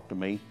he'd talk to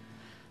me?"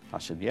 I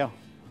said, "Yeah."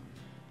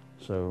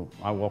 So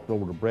I walked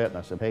over to Brett and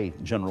I said, "Hey,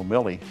 General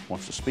Milley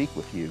wants to speak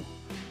with you."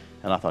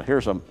 And I thought,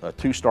 here's a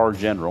 2-star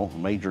general, a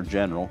Major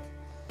General.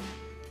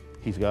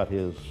 He's got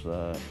his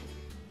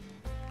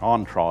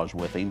entourage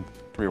with him,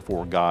 3 or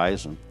 4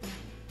 guys, and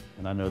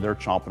I know they're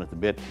chomping at the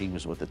bit. He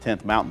was with the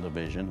 10th Mountain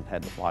Division and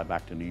had to fly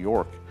back to New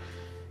York.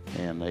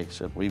 And they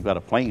said, we've got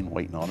a plane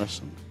waiting on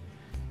us.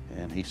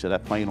 And he said,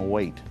 that plane will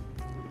wait.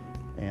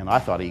 And I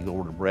thought he'd go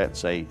over to Brett and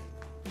say,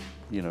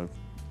 you know,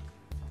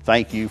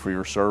 thank you for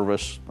your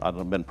service. I'd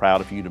have been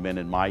proud if you'd have been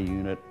in my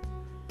unit.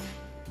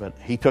 But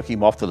he took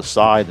him off to the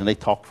side and they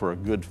talked for a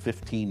good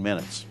 15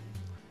 minutes.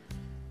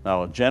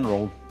 Now, a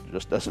general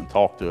just doesn't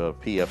talk to a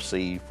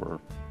PFC for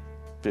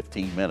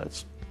 15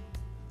 minutes.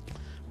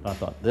 I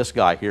thought, this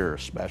guy here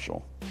is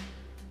special.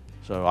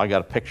 So I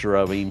got a picture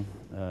of him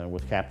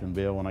with Captain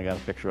Bill, and I got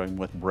a picture of him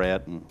with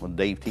Brett, and when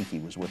Dave Tiki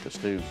was with us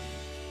too.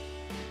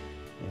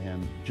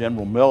 And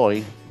General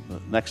Milley, the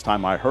next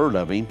time I heard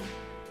of him,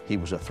 he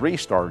was a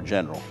 3-star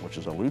general, which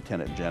is a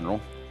lieutenant general.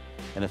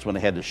 And it's when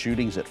they had the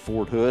shootings at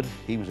Fort Hood.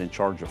 He was in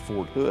charge of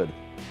Fort Hood.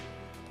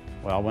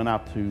 Well, I went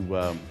out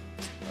to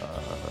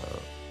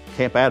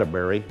Camp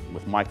Atterbury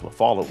with Mike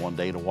LaFollette one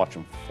day to watch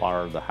him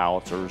fire the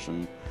howitzers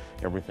and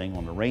everything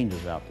on the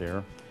ranges out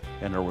there.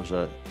 And there was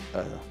a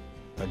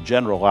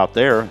general out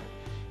there,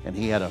 and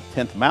he had a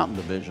 10th Mountain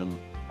Division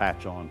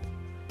patch on.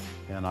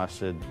 And I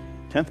said,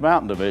 10th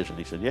Mountain Division?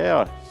 He said,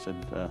 yeah.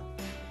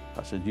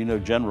 I said, you know,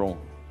 General,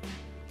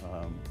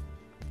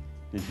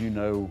 did you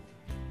know,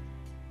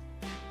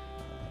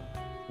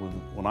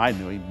 when I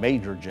knew him,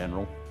 Major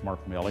General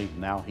Mark Milley,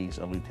 now he's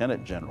a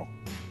Lieutenant General.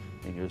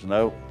 He goes,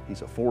 no,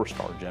 he's a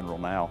 4-star general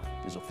now.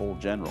 He's a full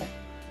general.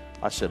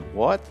 I said,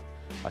 what?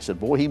 I said,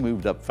 boy, he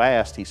moved up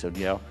fast. He said,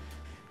 yeah.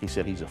 He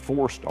said, he's a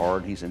 4-star,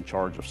 and he's in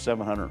charge of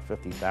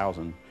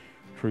 750,000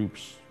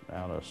 troops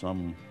out of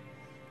some,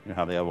 you know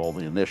how they have all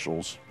the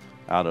initials,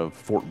 out of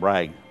Fort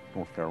Bragg,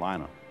 North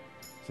Carolina.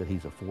 He said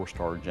he's a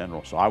 4-star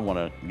general. So I want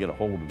to get a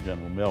hold of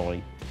General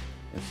Milley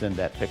and send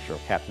that picture of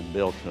Captain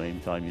Bill to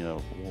him, tell him, you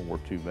know, World War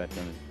II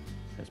veteran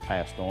has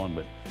passed on,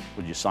 but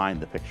would you sign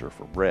the picture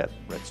for Brett?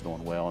 Brett's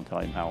doing well, and tell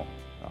him how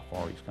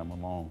far he's come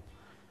along.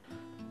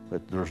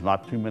 But there's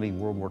not too many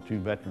World War II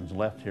veterans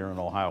left here in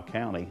Ohio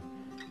County.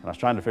 And I was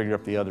trying to figure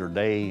up the other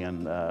day,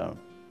 and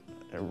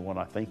everyone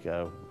I think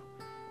of,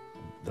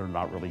 they're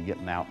not really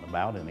getting out and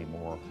about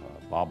anymore.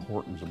 Bob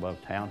Horton's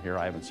above town here.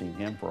 I haven't seen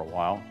him for a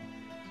while.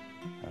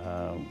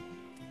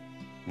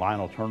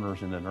 Lionel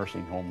Turner's in the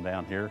nursing home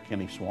down here.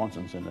 Kenny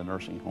Swanson's in the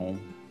nursing home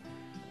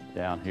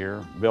down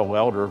here. Bill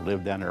Welder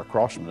lived down there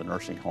across from the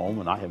nursing home,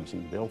 and I haven't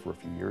seen Bill for a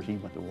few years. He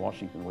went to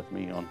Washington with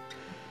me on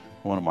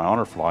one of my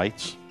honor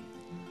flights.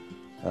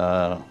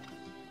 Charlie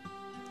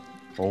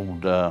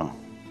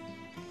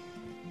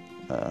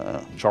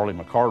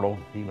McCardle,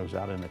 he lives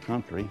out in the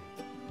country,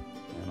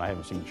 and I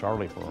haven't seen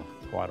Charlie for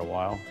quite a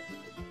while.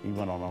 He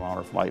went on an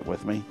honor flight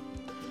with me,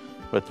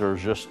 but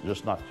there's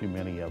just not too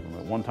many of them.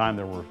 At one time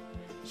there were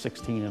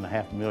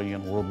 16.5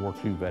 million World War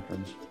II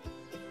veterans,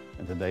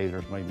 and today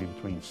there's maybe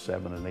between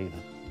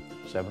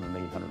 700,000 and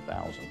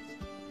 800,000.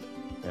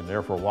 And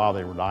there for a while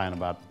they were dying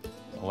about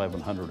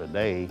 1,100 a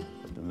day,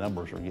 but the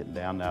numbers are getting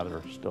down now.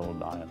 They're still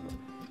dying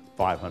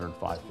 500,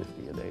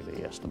 550 a day,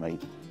 they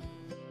estimate.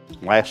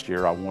 Last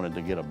year I wanted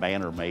to get a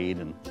banner made,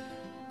 and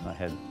I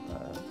had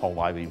Paul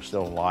Ivey was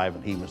still alive,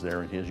 and he was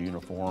there in his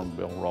uniform.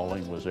 Bill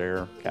Rawling was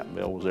there, Captain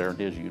Bill was there in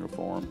his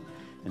uniform.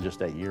 In just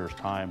that year's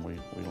time, we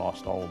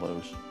lost all of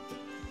those.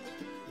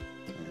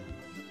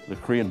 The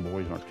Korean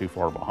boys aren't too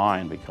far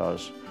behind,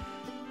 because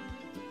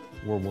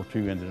World War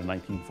II ended in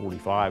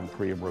 1945 and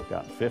Korea broke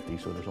out in 50,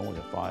 so there's only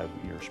a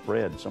 5-year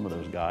spread. Some of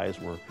those guys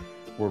were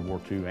World War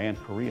II and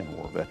Korean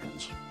War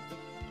veterans.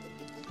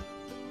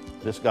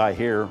 This guy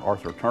here,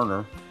 Arthur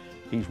Turner,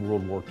 he's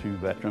World War II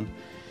veteran.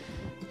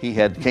 He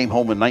came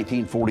home in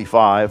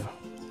 1945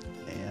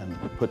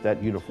 and put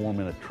that uniform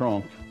in a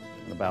trunk.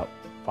 And about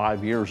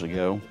 5 years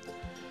ago,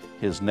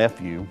 his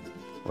nephew,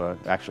 well,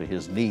 actually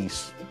his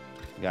niece,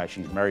 the guy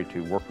she's married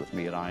to, worked with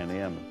me at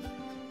I&M.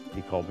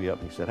 He called me up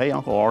and he said, hey,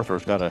 Uncle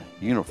Arthur's got a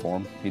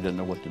uniform. He didn't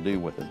know what to do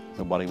with it.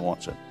 Nobody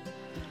wants it.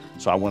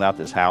 So I went out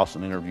to his house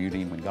and interviewed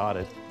him and got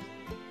it.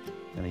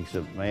 And he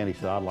said, man, he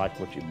said, I like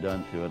what you've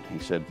done to it. He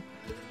said,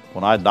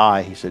 when I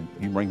die, he said,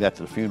 you bring that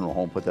to the funeral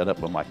home, put that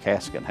up in my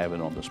casket and have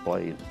it on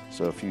display.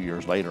 So a few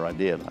years later I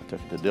did. I took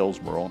it to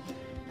Dillsboro,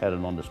 had it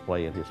on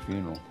display at his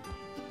funeral.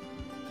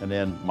 And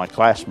then my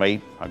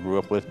classmate I grew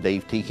up with,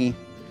 Dave Tiki,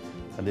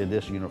 I did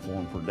this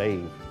uniform for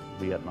Dave,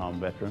 Vietnam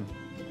veteran.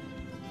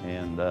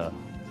 And it's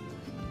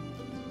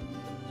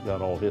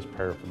got all his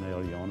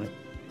paraphernalia on it.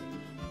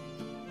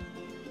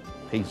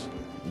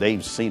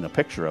 Dave's seen a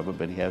picture of it,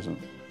 but he hasn't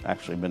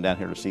actually been down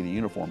here to see the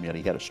uniform yet.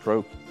 He had a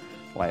stroke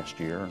last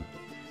year.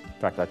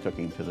 In fact, I took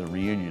him to the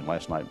reunion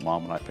last night.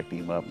 Mom and I picked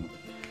him up and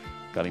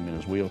got him in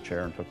his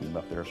wheelchair and took him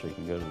up there so he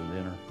can go to the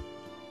dinner.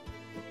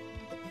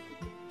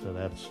 So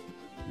that's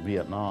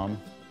Vietnam.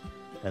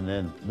 And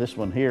then this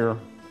one here,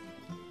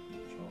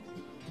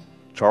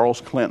 Charles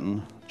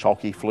Clinton,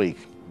 Chalky Fleek.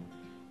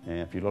 And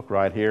if you look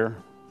right here,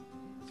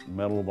 it's the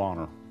Medal of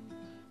Honor.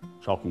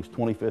 Chalky's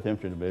 25th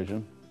Infantry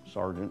Division,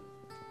 Sergeant.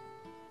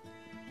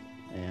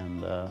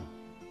 And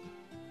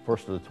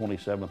first of the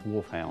 27th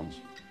Wolfhounds.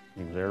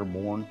 He was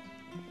airborne.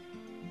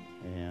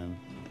 And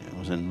it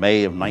was in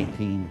May of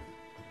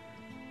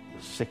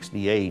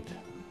 1968.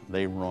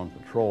 They were on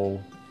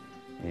patrol,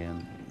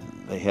 and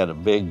they had a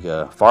big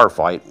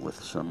firefight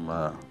with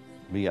some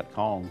Viet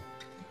Cong.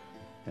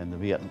 And the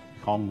Viet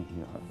Cong,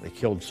 they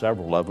killed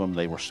several of them.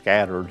 They were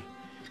scattered,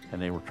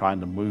 and they were trying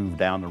to move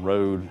down the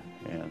road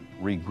and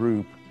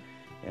regroup.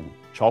 And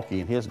Chalky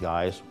and his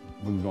guys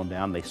moved on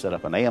down. They set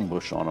up an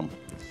ambush on them.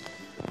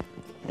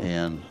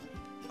 And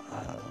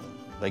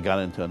they got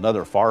into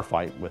another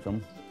firefight with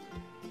them,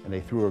 and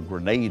they threw a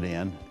grenade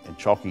in, and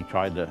Chalky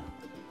tried to,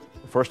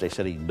 first they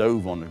said he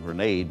dove on the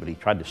grenade, but he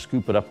tried to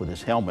scoop it up with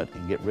his helmet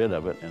and get rid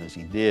of it, and as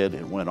he did,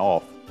 it went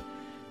off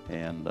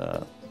and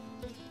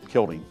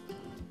killed him.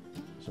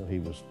 So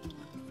his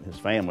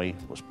family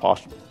was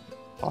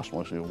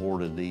posthumously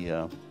awarded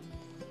the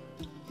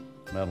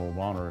Medal of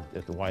Honor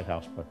at the White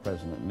House by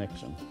President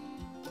Nixon.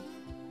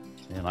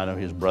 And I know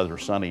his brother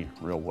Sonny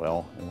real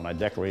well, and when I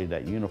decorated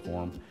that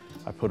uniform,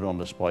 I put it on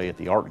display at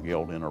the Art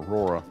Guild in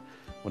Aurora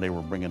when they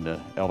were bringing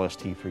the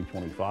LST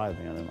 325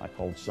 in, and I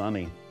called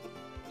Sonny,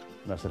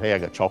 and I said, hey, I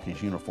got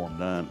Chalky's uniform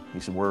done. He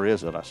said, where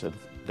is it? I said,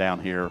 down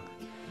here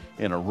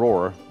in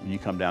Aurora. You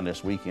come down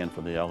this weekend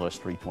for the LS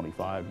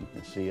 325, you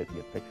can see it,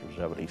 get pictures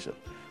of it. He said,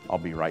 I'll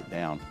be right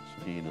down.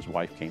 So he and his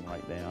wife came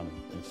right down,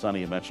 and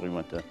Sonny eventually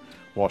went to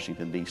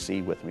Washington,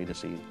 D.C. with me to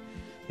see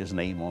his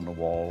name on the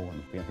wall.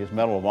 And his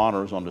Medal of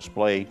Honor is on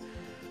display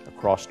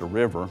across the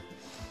river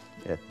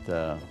at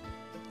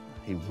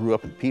he grew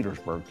up in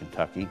Petersburg,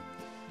 Kentucky,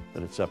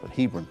 but it's up at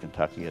Hebron,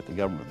 Kentucky at the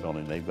government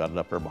building. They've got it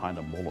up there behind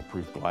a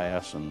bulletproof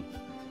glass, and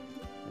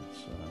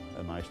it's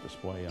a nice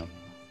display.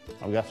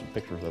 I've got some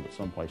pictures of it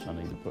someplace I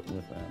need to put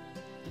with that.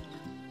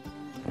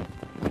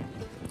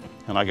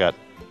 And I got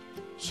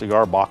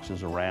cigar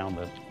boxes around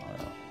that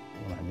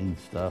when I need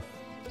stuff.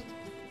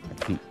 I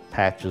keep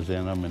patches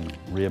in them and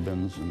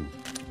ribbons and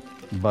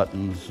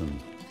buttons, and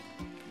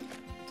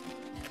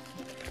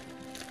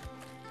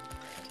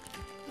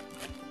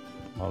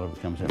a lot of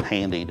it comes in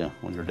handy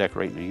when you're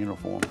decorating a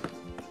uniform.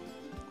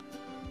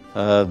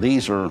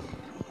 These are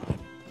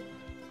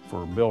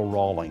for Bill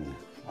Rawling,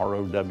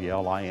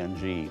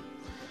 R-O-W-L-I-N-G.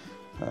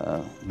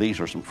 These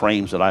are some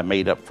frames that I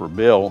made up for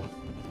Bill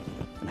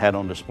and had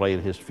on display at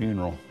his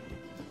funeral.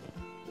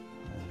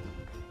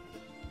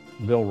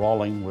 Bill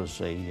Rawling was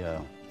a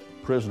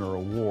prisoner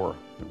of war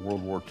in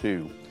World War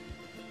II.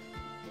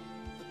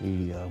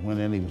 He went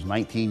in, he was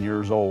 19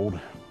 years old,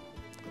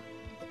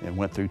 and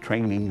went through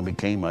training and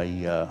became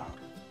a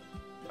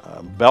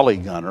belly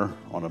gunner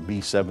on a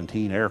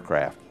B-17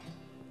 aircraft.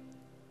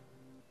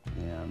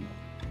 And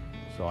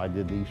so I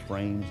did these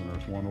frames, and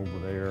there's one over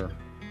there,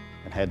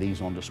 and had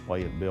these on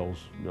display at Bill's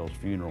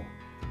funeral.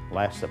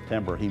 Last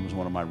September, he was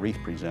one of my wreath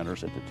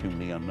presenters at the Tomb of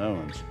the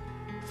Unknowns.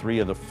 3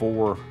 of the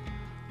 4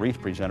 wreath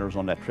presenters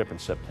on that trip in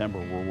September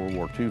were World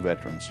War II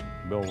veterans: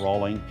 Bill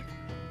Rawling,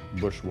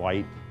 Bush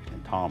White,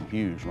 and Tom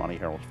Hughes, Ronnie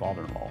Harrell's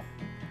father-in-law.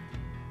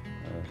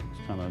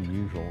 It's kind of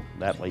unusual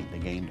that late in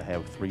the game to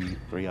have 3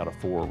 out of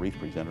 4 wreath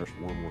presenters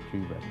for World War II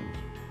veterans.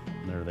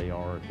 And there they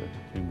are at the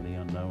Tomb of the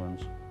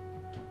Unknowns.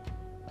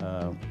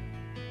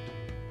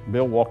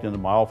 Bill walked into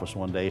my office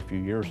one day a few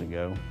years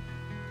ago,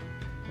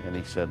 and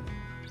he said,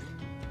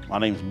 my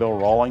name's Bill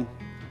Rawling,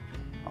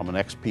 I'm an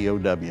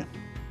ex-POW.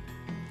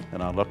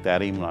 And I looked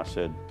at him and I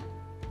said,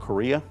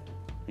 Korea?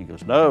 He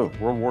goes, no,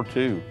 World War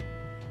II.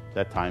 At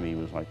that time he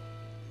was like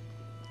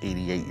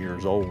 88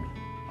 years old.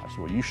 I said,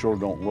 well, you sure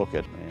don't look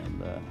it.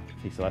 And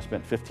he said, I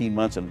spent 15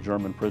 months in a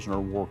German prisoner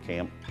of war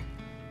camp,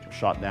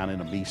 shot down in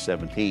a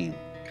B-17.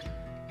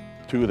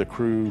 2 of the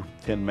crew,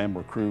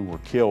 10-member crew, were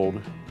killed,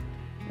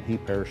 and he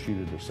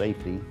parachuted to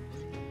safety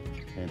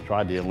and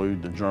tried to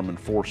elude the German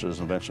forces.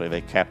 Eventually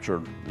they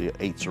captured the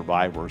 8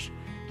 survivors,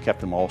 kept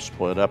them all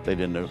split up. They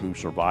didn't know who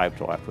survived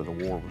till after the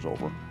war was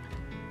over.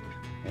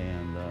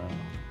 And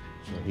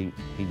so he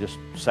just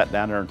sat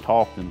down there and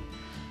talked, and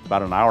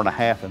about an hour and a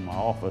half in my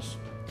office.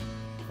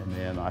 And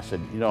then I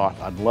said, you know,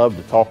 I'd love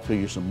to talk to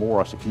you some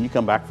more. I said, can you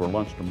come back for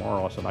lunch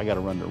tomorrow? I said, I got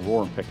to run to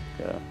Aurora and pick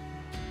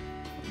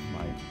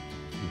my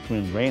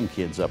twin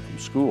grandkids up from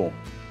school.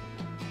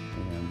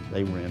 And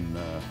they were in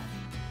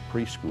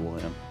preschool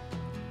then.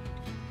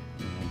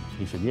 And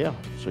he said, yeah.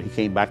 So he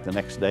came back the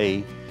next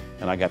day,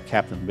 and I got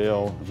Captain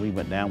Bill. We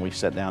went down, we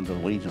sat down to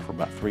the Legion for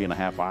about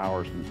 3.5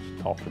 hours and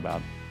talked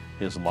about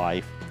his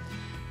life.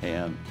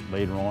 And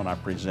later on, I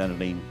presented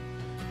him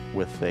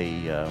with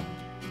a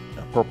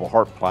Purple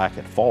Heart plaque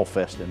at Fall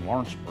Fest in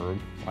Lawrenceburg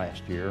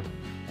last year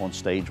on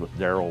stage with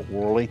Darrell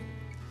Worley.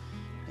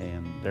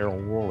 And Darrell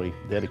Worley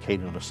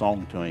dedicated a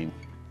song to him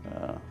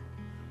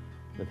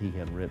that he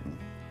had written.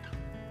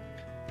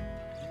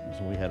 And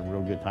so we had a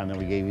real good time. Then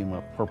we gave him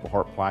a Purple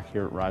Heart plaque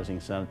here at Rising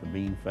Sun at the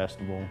Bean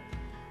Festival.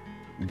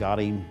 Got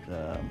him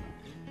a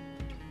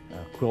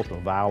Quilt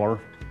of Valor,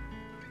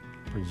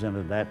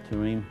 presented that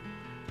to him.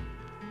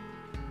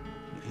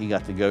 He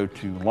got to go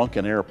to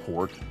Lunken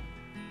Airport.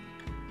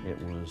 It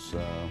was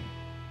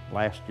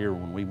last year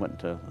when we went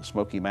to the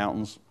Smoky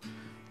Mountains.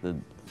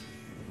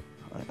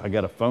 I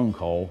got a phone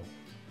call,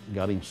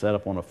 got him set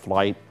up on a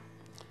flight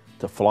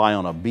to fly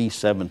on a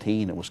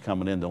B-17 that was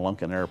coming into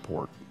Lunken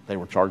Airport. they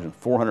were charging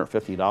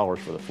 $450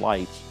 for the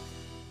flights,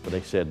 but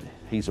they said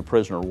he's a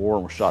prisoner of war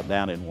and was shot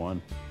down in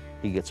one.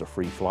 He gets a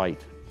free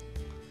flight.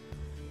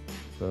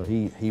 So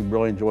he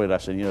really enjoyed it. I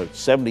said, you know,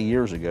 70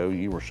 years ago,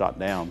 you were shot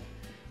down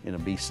in a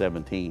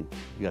B-17. You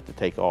got to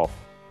take off.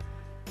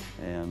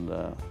 And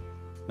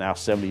now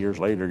 70 years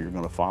later, you're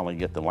going to finally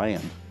get to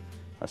land.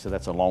 I said,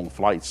 that's a long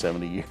flight,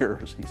 70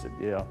 years. He said,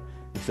 yeah.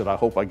 He said, I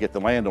hope I get to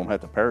land, don't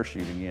have to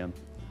parachute again.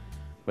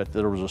 But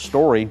there was a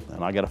story,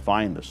 and I got to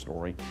find this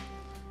story.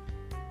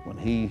 When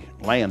he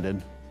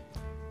landed,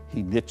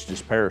 he ditched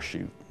his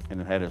parachute,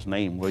 and it had his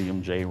name,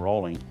 William J.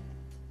 Rawling,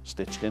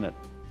 stitched in it.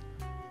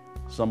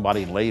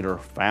 Somebody later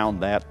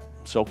found that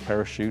silk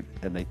parachute,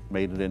 and they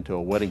made it into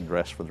a wedding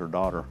dress for their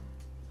daughter.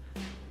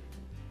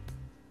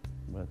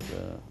 But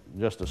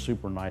just a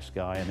super nice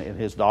guy. And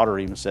his daughter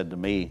even said to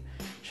me,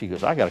 she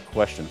goes, I got a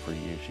question for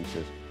you. She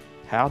says,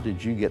 how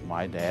did you get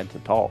my dad to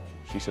talk?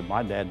 She said,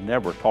 my dad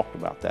never talked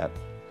about that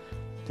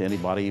to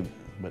anybody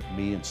but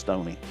me and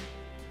Stoney.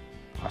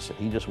 I said,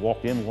 he just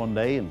walked in one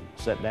day and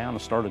sat down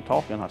and started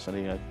talking. I said,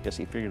 I guess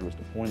he figured it was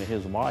the point of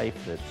his life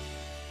that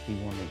he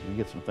wanted to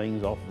get some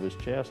things off of his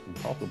chest and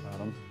talk about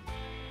them.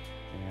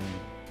 And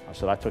I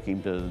said, I took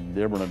him to the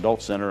Dearborn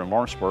Adult Center in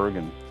Lawrenceburg,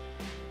 and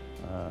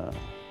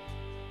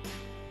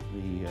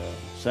the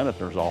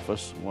senator's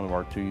office, one of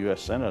our 2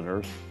 U.S.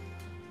 senators,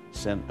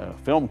 sent a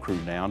film crew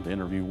down to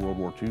interview World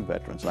War II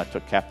veterans. And I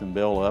took Captain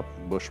Bill up,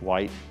 Bush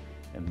White,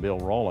 and Bill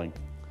Rawling.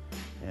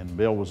 And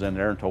Bill was in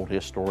there and told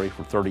his story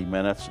for 30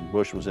 minutes, and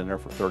Bush was in there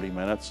for 30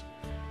 minutes.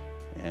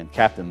 And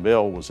Captain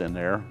Bill was in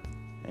there,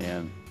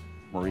 and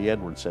Marie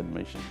Edwards said to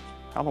me, she said,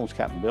 how long has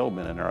Captain Bill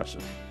been in there? I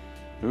said,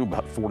 ooh,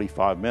 about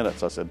 45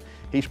 minutes. I said,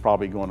 he's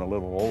probably going a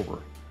little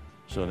over.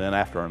 So then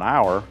after an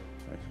hour,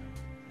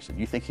 I said,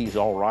 you think he's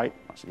all right?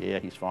 I said, yeah,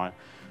 he's fine.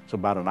 So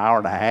about an hour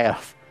and a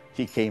half,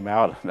 he came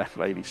out, and that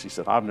lady, she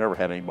said, I've never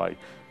had anybody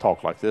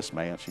talk like this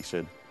man. She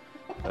said,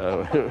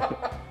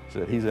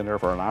 said he's in there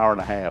for an hour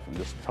and a half and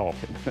just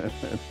talking.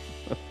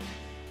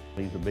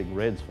 He's a big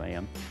Reds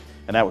fan.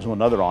 And that was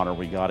another honor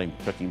we got him.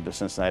 Took him to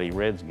Cincinnati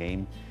Reds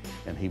game,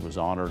 and he was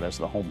honored as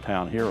the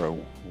hometown hero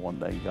one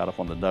day. He got up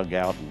on the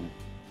dugout and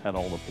had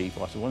all the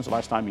people. I said, when's the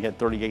last time you had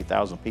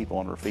 38,000 people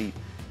on their feet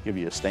give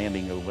you a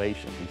standing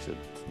ovation? He said,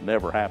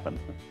 never happened.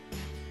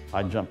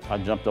 I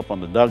jumped up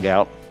on the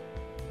dugout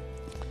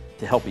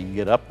to help him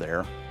get up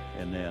there,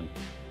 and then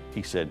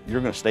he said,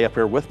 you're going to stay up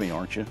here with me,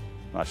 aren't you?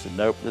 And I said,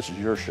 nope, this is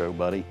your show,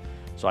 buddy.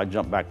 So I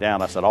jumped back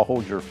down. I said, I'll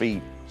hold your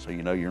feet so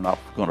you know you're not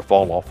going to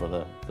fall off of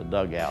the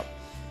dugout.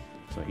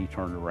 So he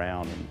turned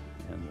around,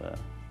 and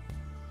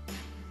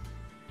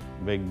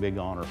big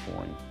honor for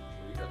him.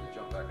 You got to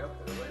jump back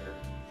up there later?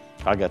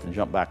 I got to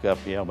jump back up,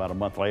 yeah, about a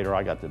month later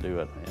I got to do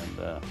it.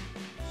 And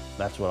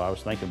that's what I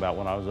was thinking about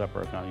when I was up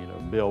there. Kind of, you know,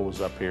 Bill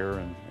was up here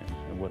and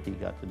what he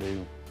got to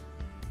do.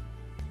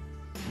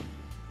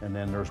 And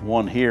then there's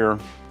one here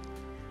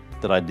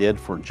that I did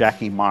for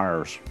Jackie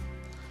Myers.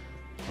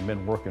 I've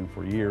been working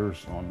for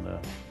years on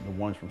the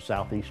ones from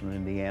Southeastern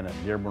Indiana,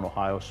 Dearborn,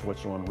 Ohio,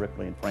 Switzerland,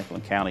 Ripley, and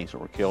Franklin counties that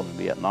were killed in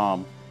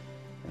Vietnam,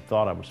 and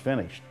thought I was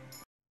finished.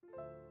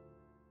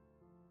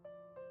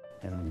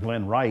 And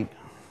Glenn Wright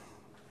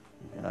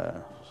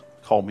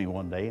called me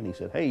one day and he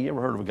said, hey, you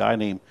ever heard of a guy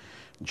named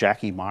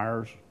Jackie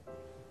Myers?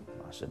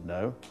 I said,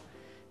 no.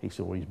 He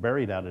said, well, he's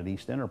buried out at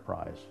East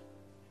Enterprise.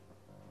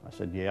 I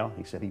said, yeah.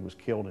 He said, he was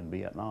killed in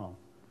Vietnam.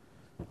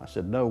 I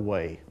said, no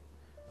way.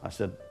 I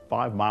said,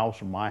 5 miles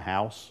from my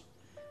house,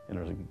 and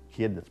there's a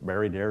kid that's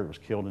buried there that was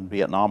killed in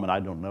Vietnam, and I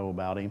don't know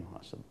about him.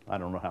 I said, I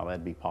don't know how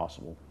that'd be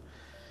possible.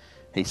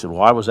 He said,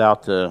 well, I was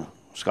out to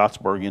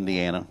Scottsburg,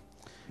 Indiana,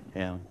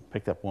 and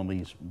picked up one of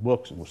these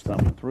books and was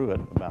thumbing through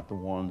it about the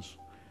ones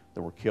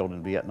that were killed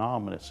in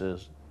Vietnam, and it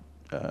says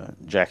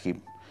Jackie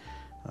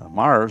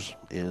Myers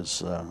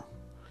is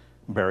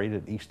buried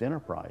at East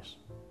Enterprise.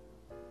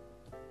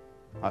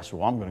 I said,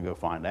 well, I'm going to go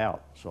find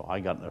out. So I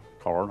got in the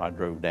car and I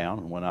drove down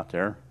and went out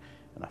there,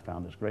 and I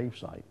found his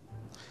gravesite.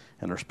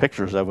 And there's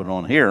pictures of it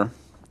on here.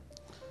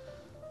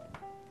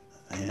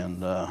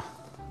 And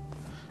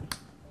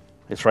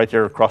it's right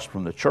there across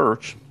from the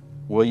church.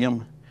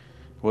 William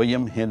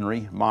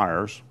Henry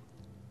Myers.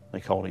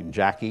 They called him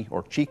Jackie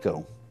or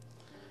Chico.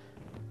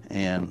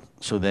 And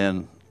so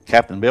then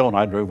Captain Bill and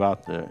I drove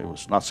out to, it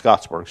was not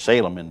Scottsburg,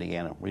 Salem,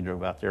 Indiana. We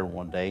drove out there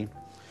one day,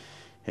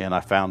 and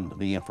I found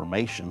the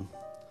information.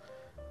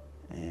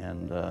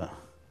 And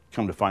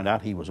come to find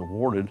out, he was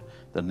awarded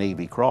the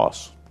Navy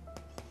Cross.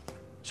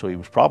 So he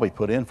was probably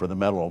put in for the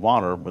Medal of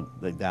Honor,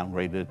 but they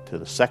downgraded it to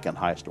the second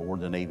highest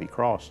award, the Navy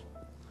Cross.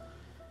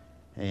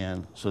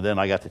 And so then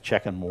I got to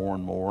checking more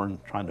and more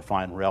and trying to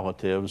find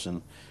relatives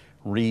and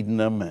reading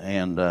them.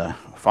 And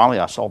finally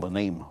I saw the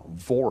name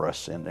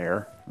Voris in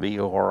there,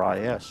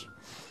 V-O-R-I-S,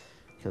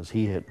 because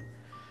he had,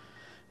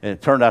 and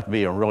it turned out to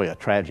be really a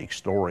tragic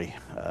story.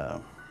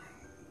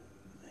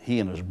 He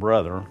and his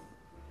brother,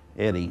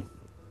 Eddie,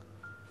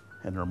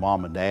 and their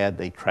mom and dad,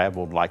 they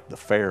traveled like the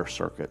fair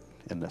circuit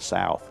in the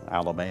South,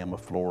 Alabama,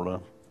 Florida,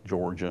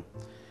 Georgia,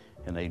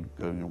 and they'd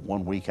go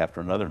 1 week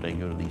after another, they'd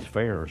go to these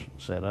fairs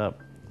set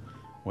up.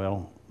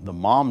 Well, the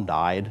mom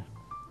died,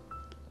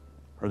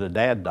 or the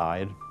dad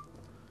died,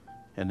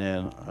 and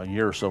then a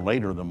year or so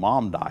later, the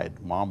mom died.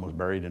 Mom was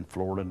buried in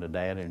Florida, and the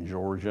dad in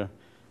Georgia.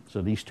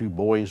 So these two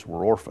boys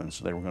were orphans.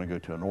 They were going to go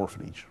to an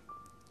orphanage.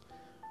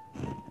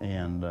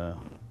 And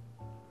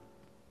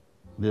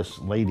this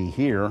lady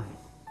here,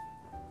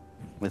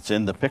 that's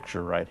in the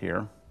picture right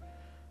here,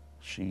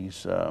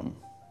 she's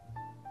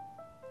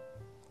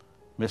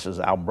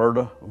Mrs.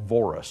 Alberta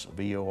Voris,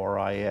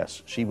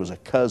 V-O-R-I-S. She was a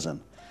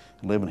cousin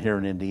living here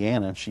in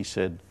Indiana, and she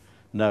said,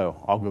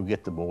 no, I'll go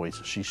get the boys.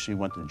 She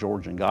went to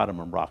Georgia and got them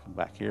and brought them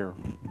back here,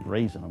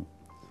 raising them.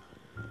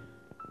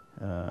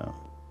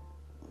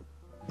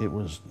 It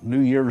was New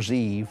Year's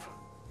Eve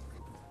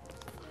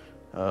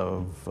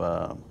of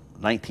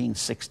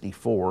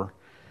 1964,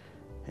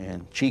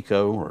 and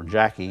Chico, or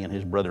Jackie, and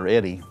his brother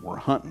Eddie were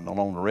hunting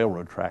along the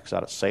railroad tracks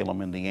out of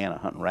Salem, Indiana,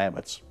 hunting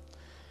rabbits.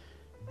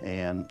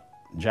 And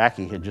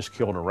Jackie had just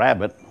killed a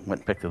rabbit,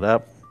 went and picked it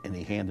up, and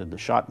he handed the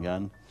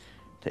shotgun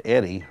to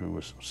Eddie, who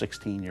was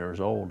 16 years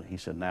old. He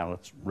said, now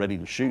it's ready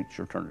to shoot. It's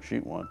your turn to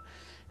shoot one.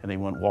 And they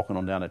went walking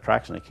on down the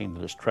tracks, and they came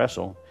to this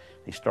trestle.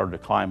 He started to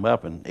climb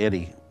up, and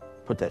Eddie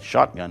put that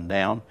shotgun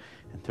down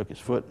and took his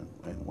foot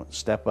and went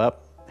step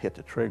up, hit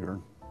the trigger,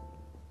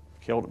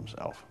 killed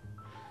himself.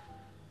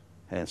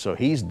 And so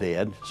he's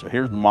dead. So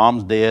here's the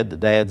mom's dead, the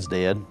dad's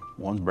dead.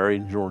 One's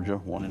buried in Georgia,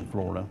 one in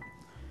Florida.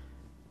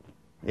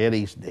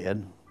 Eddie's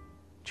dead.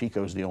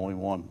 Chico's the only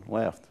one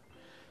left.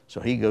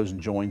 So he goes and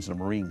joins the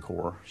Marine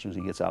Corps as soon as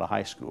he gets out of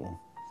high school.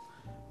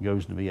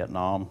 Goes to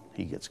Vietnam,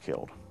 he gets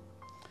killed.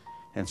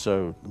 And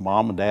so the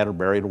mom and dad are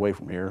buried away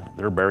from here.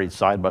 They're buried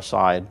side by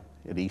side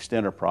at East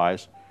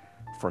Enterprise,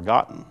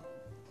 forgotten.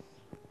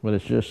 But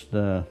it's just,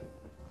 talk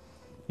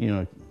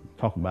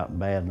about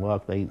bad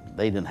luck. They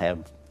didn't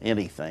have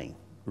anything.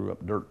 Grew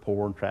up dirt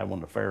poor, traveling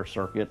the fair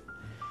circuit,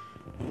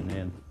 and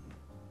then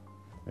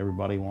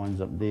everybody winds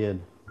up dead.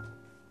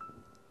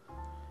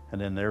 And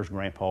then there's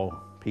Grandpa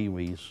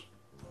Pee-wee's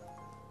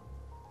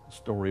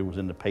story. Was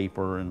in the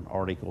paper and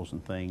articles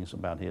and things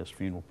about his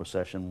funeral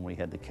procession when we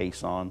had the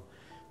caisson,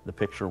 the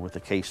picture with the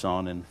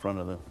caisson in front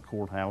of the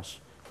courthouse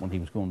when he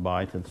was going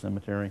by to the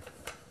cemetery.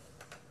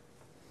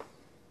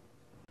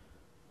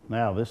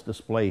 Now this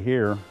display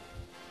here is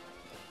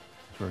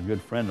for a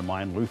good friend of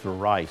mine, Luther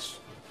Rice.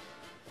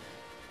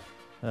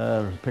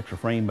 There's a picture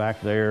frame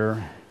back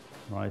there,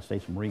 United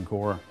States Marine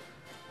Corps.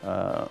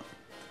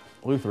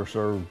 Luther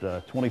served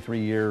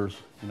 23 years in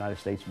the United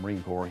States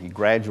Marine Corps. He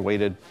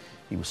graduated,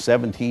 he was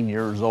 17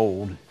 years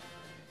old,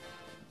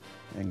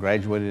 and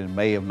graduated in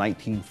May of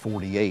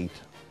 1948,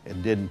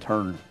 and didn't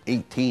turn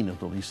 18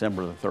 until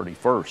December the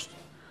 31st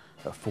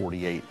of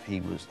 48.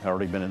 He was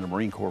already been in the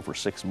Marine Corps for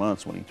 6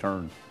 months when he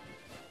turned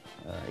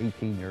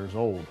 18 years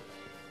old.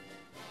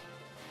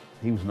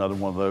 He was another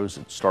one of those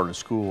that started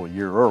school a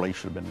year early,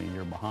 should have been a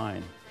year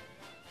behind.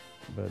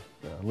 But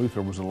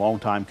Luther was a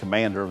longtime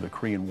commander of the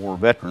Korean War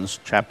Veterans,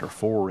 Chapter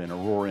 4 in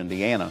Aurora,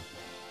 Indiana,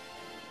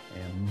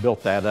 and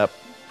built that up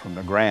from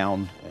the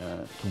ground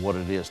to what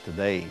it is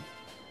today.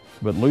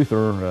 But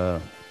Luther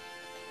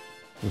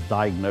was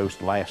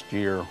diagnosed last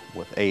year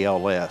with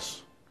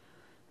ALS,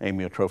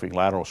 amyotrophic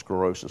lateral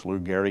sclerosis, Lou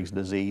Gehrig's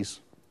disease.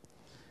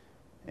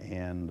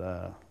 And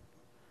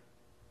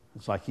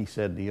it's like he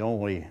said, the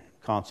only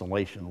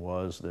consolation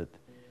was that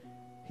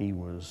he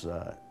was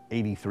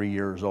 83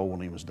 years old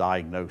when he was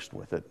diagnosed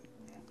with it.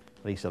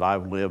 But he said,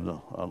 I've lived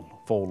a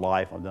full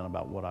life. I've done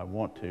about what I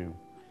want to.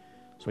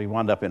 So he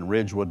wound up in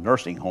Ridgewood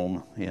Nursing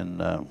Home in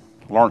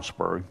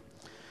Lawrenceburg.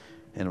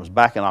 And it was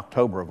back in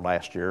October of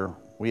last year.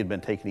 We had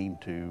been taking him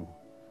to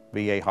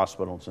VA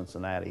hospital in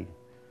Cincinnati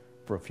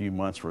for a few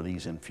months for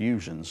these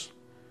infusions,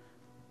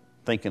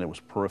 thinking it was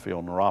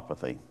peripheral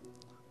neuropathy.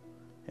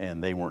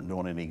 And they weren't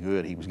doing any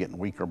good. He was getting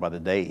weaker by the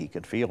day. He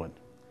could feel it.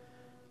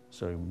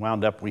 So he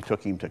wound up, we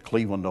took him to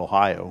Cleveland,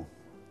 Ohio,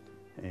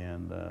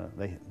 and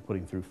they put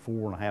him through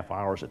 4.5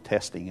 hours of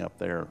testing up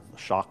there,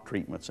 shock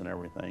treatments and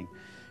everything.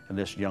 And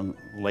this young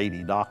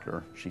lady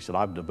doctor, she said,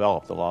 I've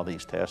developed a lot of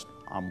these tests.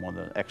 I'm one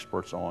of the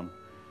experts on,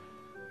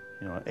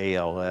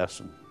 ALS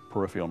and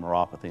peripheral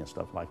neuropathy and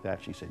stuff like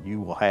that. She said,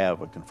 you will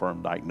have a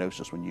confirmed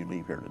diagnosis when you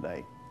leave here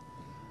today.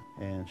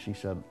 And she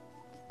said,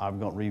 I've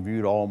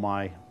reviewed all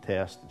my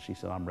tests, and she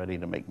said, I'm ready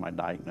to make my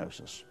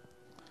diagnosis.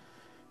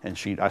 And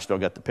I still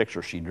got the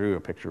picture. She drew a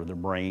picture of the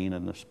brain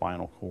and the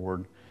spinal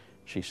cord.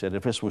 She said,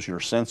 if this was your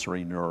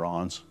sensory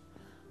neurons,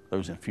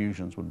 those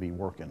infusions would be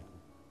working.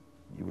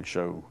 You would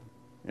show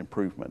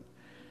improvement.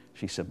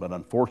 She said, but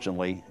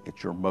unfortunately,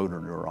 it's your motor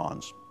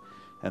neurons,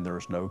 and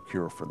there's no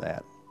cure for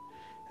that.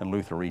 And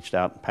Luther reached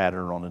out and patted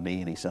her on the knee,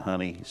 and he said,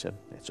 honey, he said,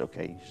 it's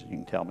okay. He said, you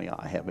can tell me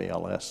I have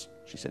ALS.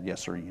 She said,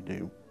 yes, sir, you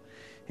do.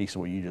 He said,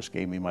 well, you just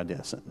gave me my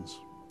death sentence.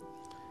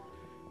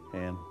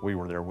 And we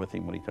were there with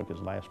him when he took his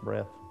last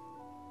breath.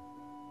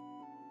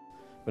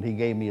 But he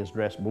gave me his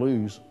dress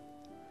blues.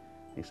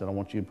 He said, I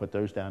want you to put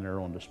those down there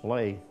on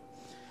display.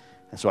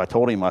 And so I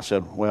told him, I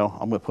said, well,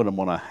 I'm going to put them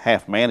on a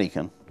half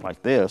mannequin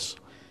like this,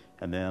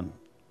 and then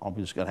I'm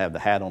just going to have the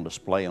hat on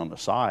display on the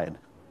side.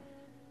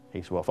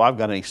 He said, well, if I've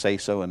got any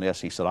say-so in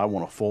this, he said, I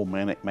want a full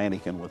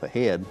mannequin with a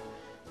head,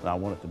 and I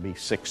want it to be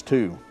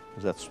 6'2",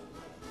 because that's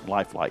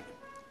lifelike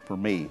for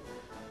me.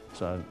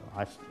 So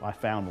I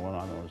found one,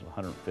 I know it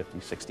was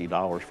 $150,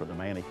 $60 for the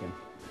mannequin.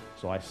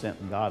 So I sent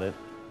and got it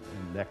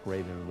and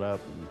decorated it up,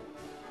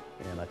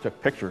 and I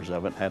took pictures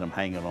of it, had him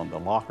hanging on the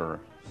locker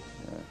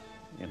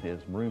in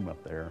his room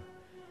up there.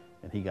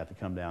 And he got to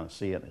come down and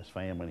see it, and his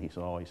family, and he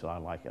said, I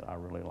like it, I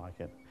really like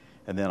it.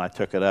 And then I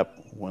took it up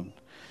when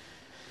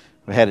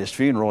we had his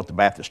funeral at the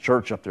Baptist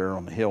church up there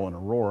on the hill in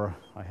Aurora.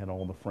 I had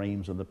all the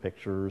frames of the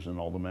pictures and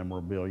all the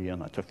memorabilia,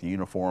 and I took the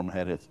uniform,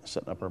 had it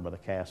sitting up there by the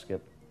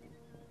casket.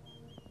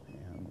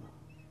 And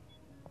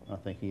I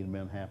think he'd have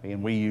been happy.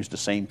 And we used the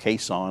same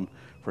caisson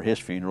for his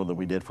funeral that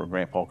we did for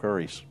Grandpa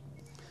Curry's.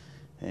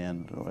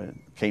 And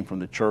it came from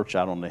the church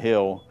out on the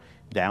hill,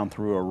 down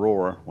through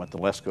Aurora, went to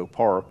Lesko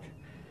Park,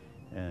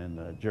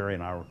 and Jerry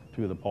and I were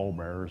two of the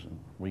pallbearers, and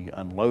we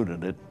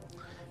unloaded it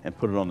and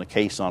put it on the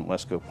caisson at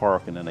Lesko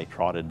Park, and then they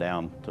trotted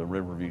down to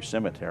Riverview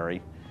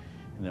Cemetery,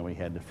 and then we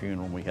had the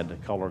funeral, we had the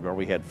color guard.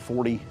 We had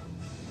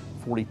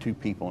 42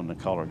 people in the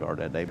color guard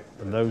that day.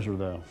 And those are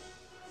the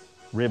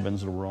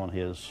ribbons that were on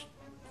his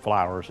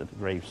flowers at the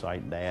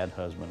gravesite, Dad,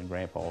 husband, and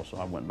Grandpa. So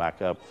I went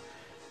back up,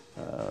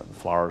 the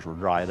flowers were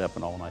dried up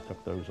and all, and I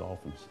took those off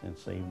and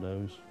saved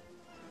those.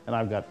 And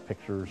I've got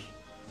pictures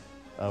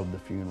of the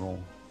funeral,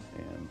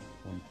 and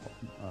when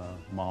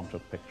Mom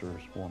took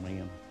pictures for me,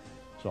 and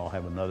so I'll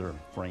have another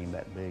frame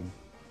that big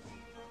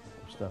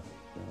of stuff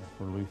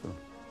for Luther.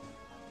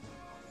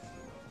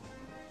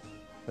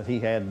 But he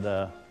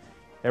had,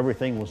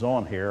 everything was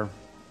on here.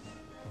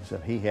 He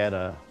said he had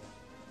a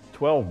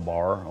 12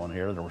 bar on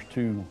here. There was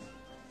 2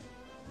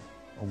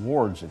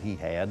 awards that he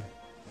had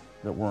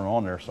that weren't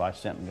on there, so I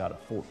sent and got a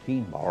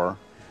 14 bar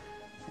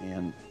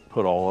and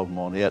put all of them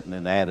on it, and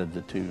then added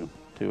the 2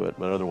 to it.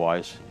 But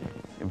otherwise,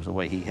 it was the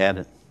way he had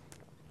it.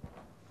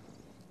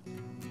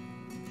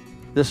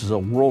 This is a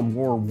World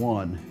War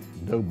I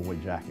doughboy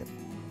jacket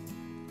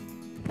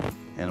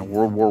and a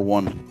World War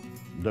I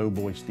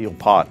doughboy steel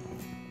pot.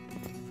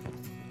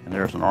 And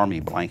there's an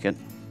Army blanket.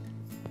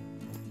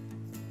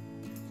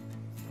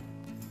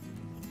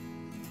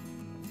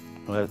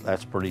 Well,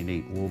 that's pretty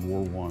neat, World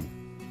War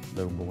I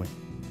doughboy.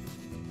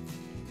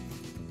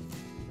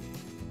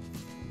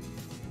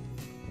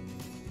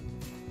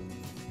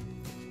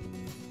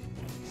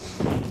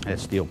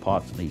 That steel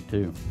pot's neat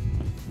too,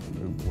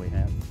 doughboy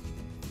hat.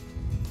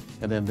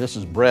 And then this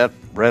is Brett.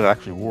 Brett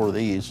actually wore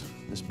this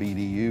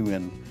BDU,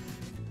 and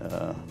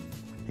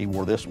he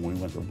wore this when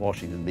we went to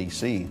Washington,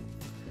 D.C.,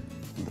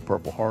 with the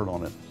Purple Heart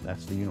on it.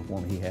 That's the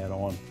uniform he had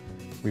on.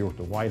 We were at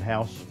the White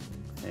House,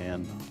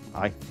 and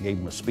I gave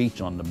him a speech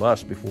on the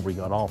bus before we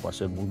got off. I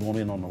said, we're going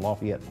in on the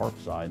Lafayette Park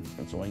side,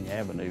 Pennsylvania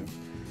Avenue.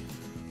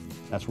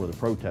 That's where the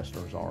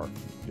protesters are.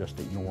 Just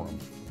ignore them.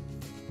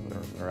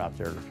 They're out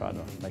there to try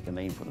to make a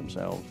name for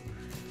themselves.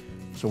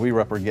 So we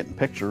were up there getting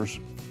pictures,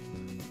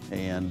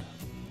 and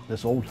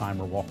this old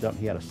timer walked up,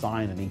 and he had a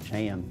sign in each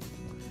hand,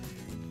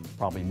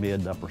 probably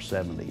mid to upper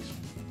 70s,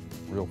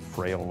 real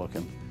frail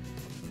looking.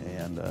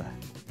 And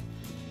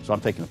so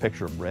I'm taking a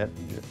picture of Brett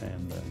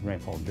and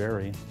Grandpa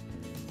Jerry,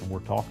 and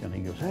we're talking.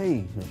 He goes,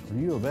 hey, are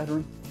you a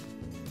veteran?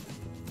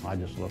 I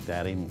just looked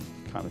at him,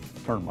 kind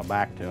of turned my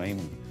back to him,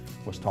 and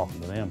was talking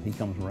to them. He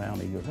comes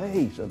around, he goes,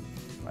 hey, he said,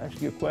 I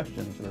asked you a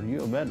question. He said, are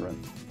you a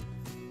veteran?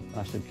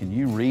 I said, can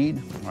you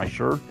read my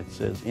shirt? It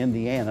says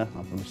Indiana.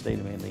 I'm from the state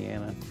of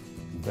Indiana.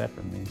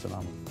 Veteran means that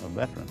I'm a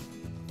veteran,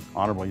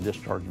 honorably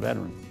discharged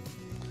veteran.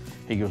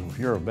 He goes, well, if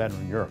you're a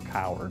veteran, you're a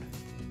coward.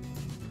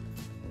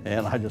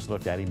 And I just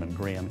looked at him and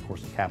grinned. Of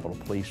course, the Capitol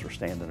Police are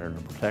standing there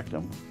to protect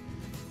him.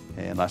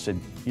 And I said,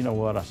 you know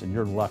what? I said,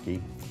 you're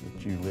lucky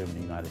that you live in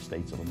the United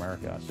States of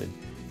America. I said,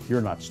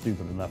 you're not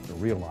stupid enough to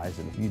realize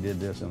that if you did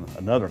this in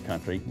another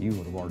country, you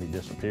would have already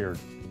disappeared.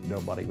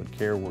 Nobody would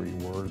care where you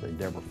were. They'd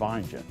never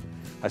find you.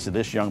 I said,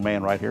 this young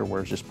man right here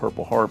wears this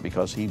Purple Heart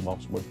because he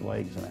lost both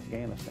legs in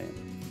Afghanistan,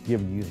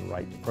 giving you the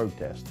right to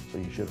protest, so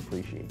you should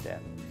appreciate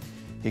that.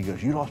 He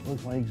goes, you lost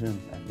both legs in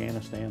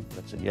Afghanistan?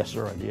 I said, yes,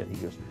 sir, I did. He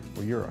goes,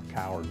 well, you're a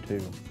coward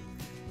too.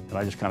 And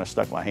I just kind of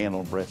stuck my hand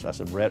on Brett's. I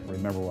said, Brett,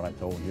 remember what I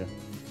told you?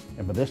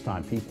 And by this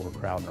time, people were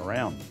crowding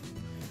around.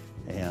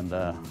 And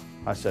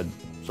I said,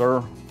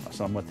 sir, I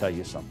said, I'm going to tell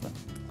you something.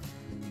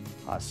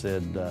 I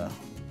said,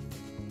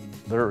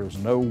 there is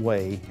no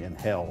way in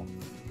hell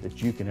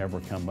that you can ever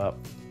come up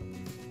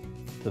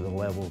to the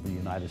level of a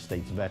United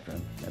States veteran,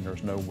 and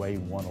there's no way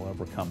one will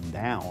ever come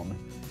down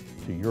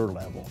to your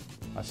level.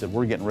 I said,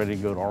 we're getting ready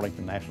to go to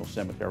Arlington National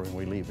Cemetery when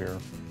we leave here,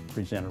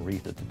 present a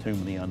wreath at the Tomb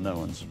of the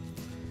Unknowns.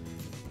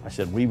 I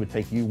said, we would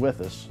take you with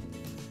us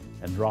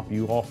and drop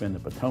you off in the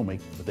Potomac,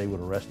 but they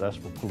would arrest us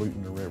for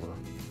polluting the river.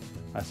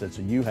 I said,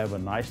 so you have a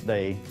nice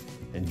day,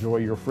 enjoy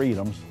your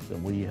freedoms that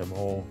we have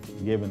all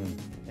given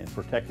and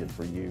protected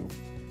for you.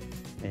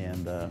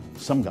 And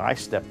some guy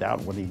stepped out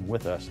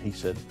with us. He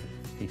said,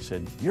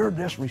 you're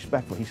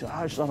disrespectful. He said,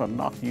 I just thought I'd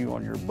knock you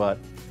on your butt.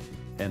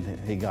 And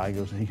the guy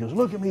goes,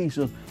 look at me. He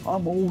says,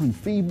 I'm old and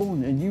feeble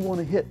and you want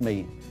to hit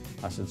me.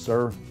 I said,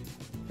 sir,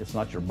 it's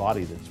not your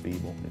body that's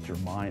feeble, it's your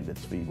mind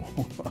that's feeble.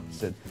 I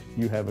said,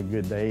 you have a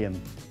good day. And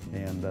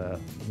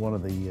one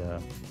of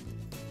the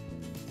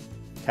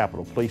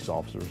Capitol police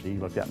officers, he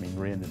looked at me,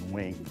 grinned and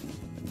winked,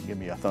 and gave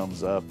me a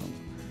thumbs up. And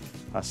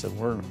I said,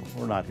 we're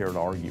not here to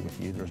argue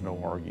with you. There's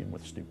no arguing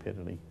with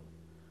stupidity.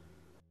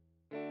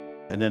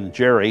 And then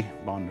Jerry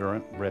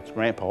Bondurant, Brett's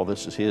grandpa,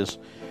 this is his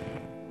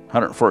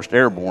 101st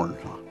Airborne.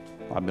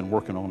 I've been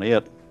working on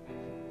it.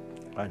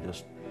 I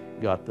just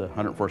got the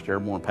 101st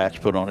Airborne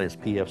patch put on his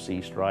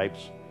PFC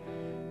stripes,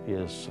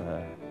 his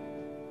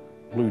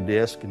blue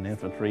disc and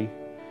infantry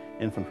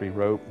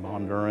rope,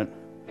 Bondurant,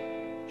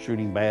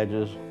 shooting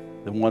badges,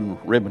 the one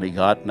ribbon he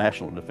got,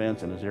 National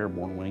Defense, and his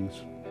airborne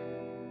wings.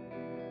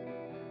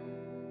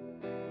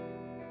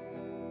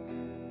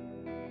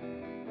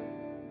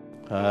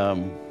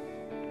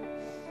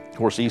 Of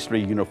course, these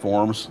three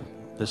uniforms,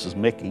 this is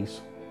Mickey's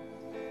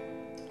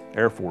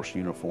Air Force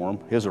uniform.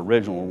 His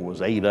original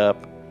was 8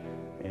 up,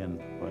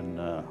 and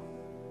when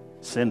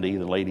Cindy,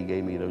 the lady,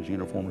 gave me those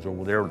uniforms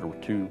over there were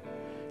 2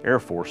 Air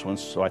Force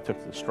ones, so I took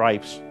the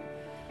stripes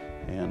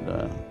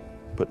and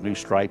put new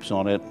stripes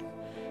on it,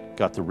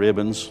 got the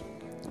ribbons,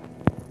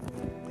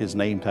 his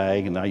name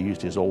tag, and I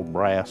used his old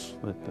brass.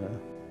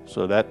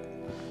 So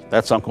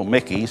that's Uncle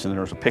Mickey's, and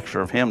there's a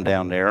picture of him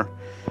down there.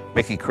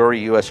 Mickey Curry,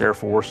 U.S. Air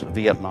Force,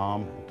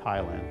 Vietnam,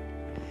 Thailand.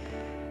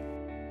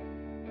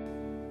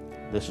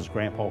 This is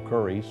Grandpa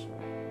Curry's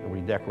that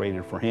we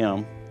decorated for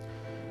him.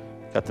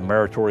 Got the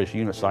Meritorious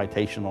Unit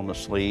Citation on the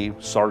sleeve,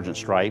 Sergeant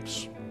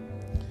Stripes,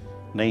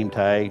 name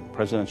tag,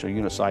 Presidential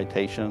Unit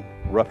Citation,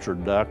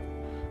 ruptured duct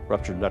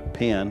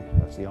pin,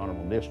 that's the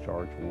Honorable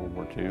Discharge for World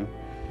War II,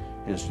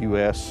 his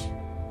U.S.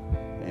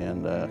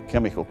 and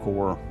Chemical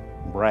Corps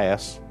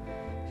brass,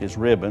 his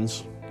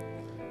ribbons.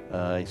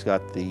 He's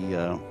got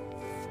the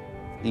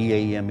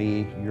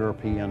EAME,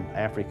 European,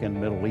 African,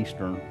 Middle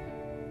Eastern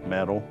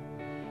Medal,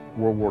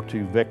 World War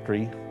II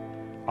Victory,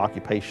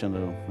 Occupation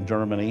of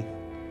Germany,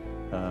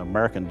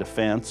 American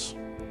Defense,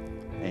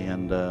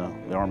 and the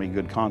Army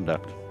Good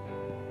Conduct.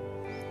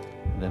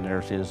 And then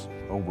there's his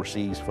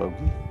overseas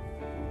fogey,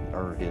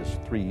 or his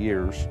 3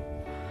 years.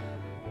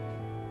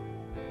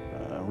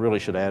 Really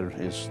should add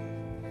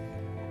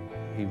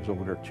he was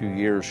over there 2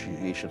 years,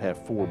 he should have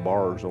 4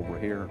 bars over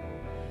here.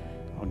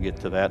 I'll get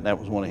to that. That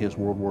was one of his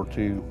World War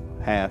II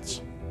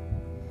hats.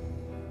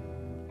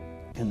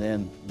 And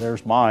then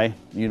there's my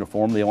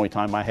uniform, the only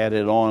time I had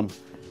it on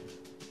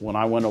when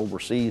I went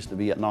overseas to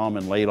Vietnam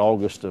in late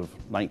August of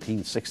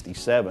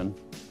 1967.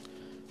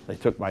 They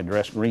took my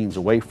dress greens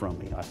away from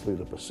me. I flew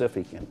the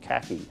Pacific in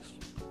khaki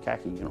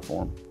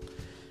uniform.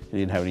 They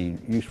didn't have any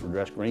use for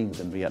dress greens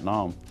in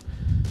Vietnam.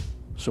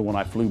 So when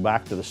I flew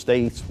back to the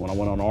States, when I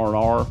went on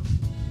R&R,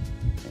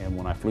 and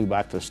when I flew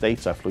back to the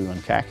States, I flew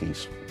in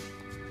khakis.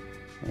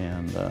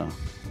 And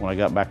when I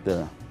got back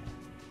to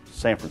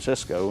San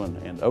Francisco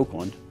and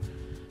Oakland,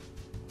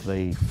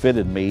 they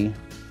fitted me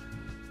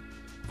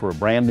for a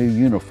brand new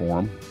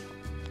uniform,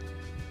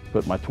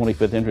 put my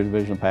 25th Infantry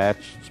Division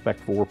patch, Spec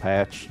 4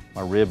 patch,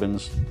 my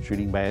ribbons,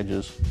 shooting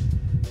badges,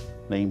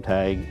 name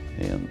tag,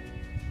 and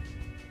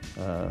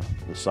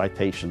the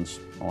citations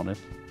on it,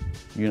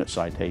 unit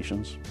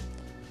citations.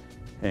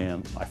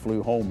 And I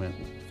flew home and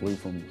flew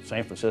from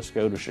San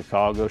Francisco to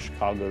Chicago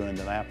to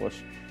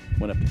Indianapolis,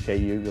 went up to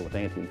KU with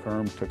Anthony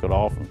Kerm, took it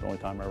off, and it's the only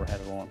time I ever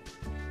had it on.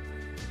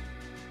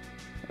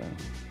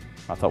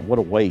 I thought, what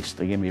a waste.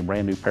 They gave me a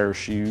brand new pair of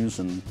shoes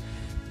and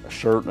a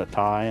shirt and a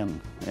tie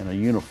and a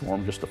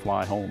uniform just to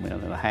fly home in,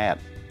 and a hat.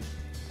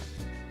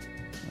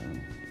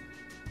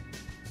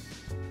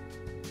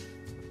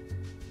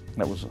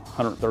 That was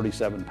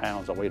 137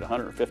 pounds. I weighed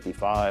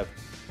 155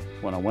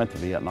 when I went to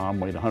Vietnam,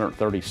 weighed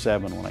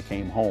 137 when I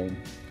came home.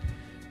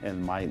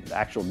 And my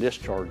actual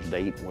discharge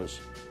date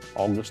was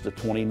August the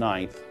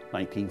 29th,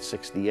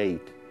 1968.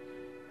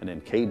 And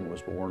then Caden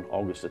was born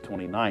August the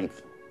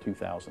 29th,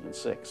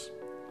 2006.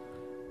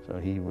 So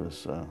he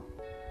was,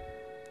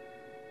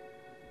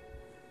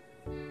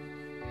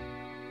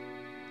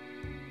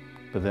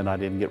 but then I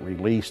didn't get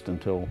released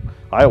until,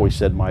 I always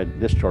said my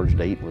discharge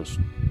date was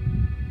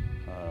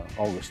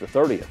August the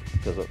 30th,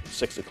 because at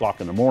 6 o'clock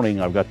in the morning,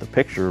 I've got the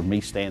picture of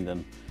me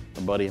standing,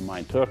 a buddy of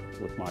mine took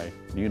with my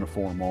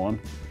uniform on,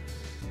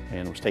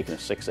 and it was taken at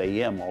 6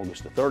 a.m.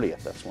 August the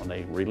 30th. That's when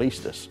they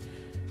released us.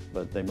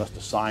 But they must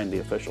have signed the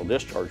official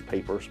discharge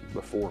papers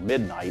before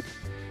midnight,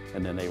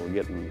 and then they were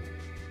getting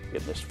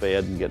us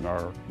fed and getting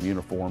our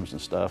uniforms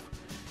and stuff.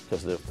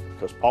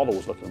 Because Paula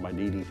was looking at my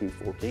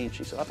DD-214.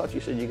 She said, I thought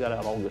you said you got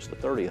out August the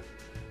 30th,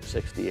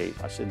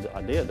 68. I said,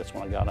 I did. That's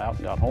when I got out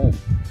and got home.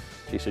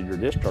 She said, your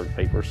discharge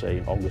papers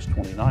say August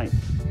 29th.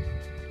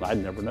 I'd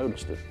never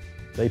noticed it.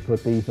 They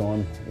put these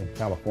on in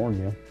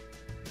California,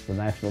 the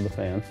National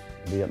Defense,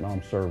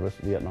 Vietnam Service,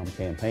 Vietnam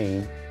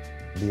Campaign,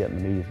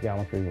 Vietnamese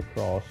Gallantry with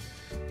Cross,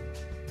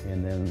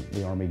 and then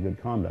the Army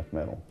Good Conduct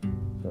Medal.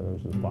 So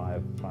those are the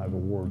five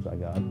awards I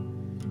got.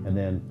 And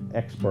then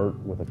Expert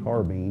with a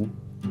carbine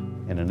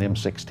and an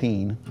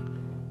M16.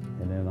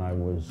 And then I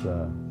was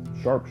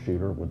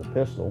Sharpshooter with a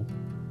pistol,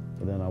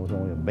 But then I was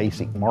only a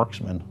basic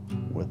marksman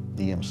with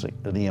the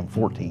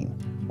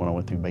M14 when I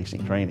went through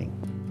basic training.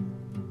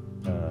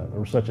 There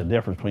was such a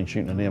difference between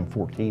shooting an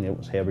M14. It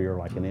was heavier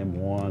like an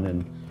M1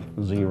 and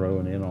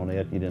zeroing in on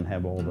it. You didn't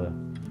have all the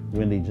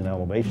windage and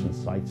elevation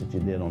sights that you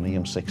did on the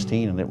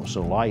M16, and it was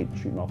so light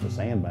shooting off the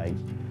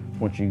sandbags.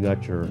 Once you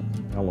got your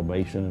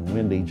elevation and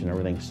windage and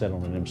everything set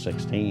on an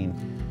M16,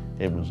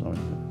 there was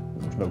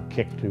no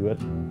kick to it,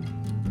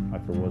 and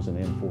like there was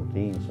an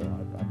M14, so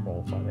I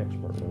qualified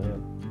expert with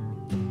it.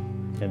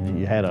 And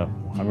you had I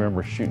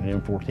remember shooting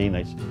an M14,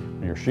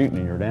 when you're shooting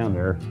and you're down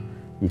there,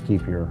 you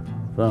keep your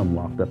thumb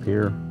locked up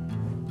here,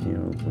 you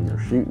know, when you're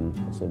shooting.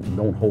 I said,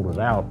 don't hold it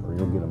out or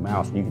you'll get a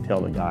mouse. And you can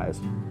tell the guys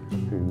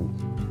who,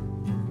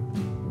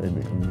 they'd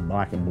be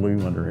black and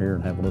blue under here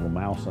and have a little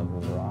mouse under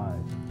their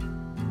eyes.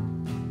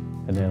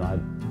 And then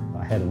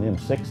I had an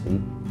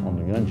M60 on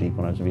the gun jeep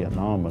when I was in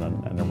Vietnam, but I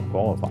never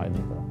qualified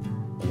with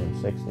an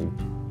M60.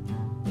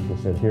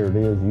 They said, here it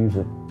is, use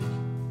it.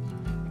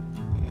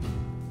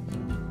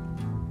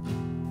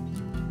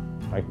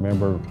 I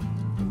remember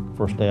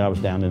first day I was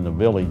down in the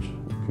village,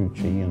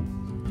 Coochie, and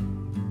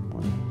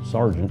my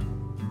sergeant,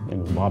 his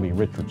name was Bobby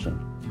Richardson,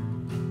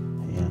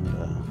 and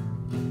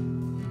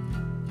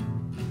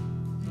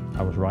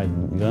I was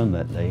riding the gun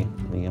that day,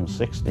 the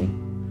M60.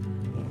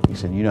 He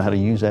said, you know how to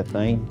use that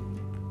thing?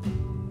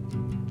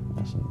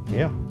 I said,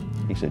 yeah.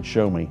 He said,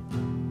 show me.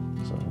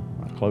 So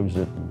I closed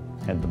it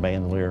and had the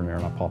bandolier in there,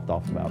 and I popped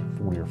off about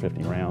 40 or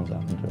 50 rounds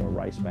out into a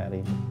rice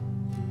paddy.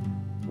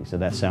 He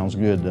said, that sounds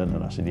good, doesn't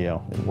it? I said, yeah,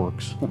 it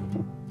works.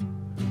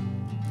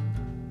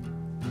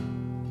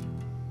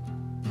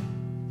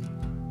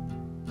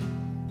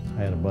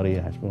 I had a buddy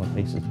ask me one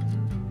day, he said,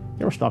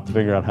 you ever stop to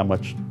figure out how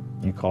much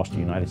you cost the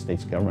United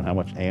States government, how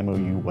much ammo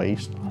you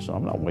waste? I said,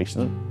 I'm not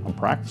wasting it, I'm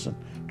practicing.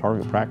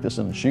 Target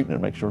practicing and shooting it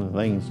to make sure the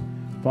thing's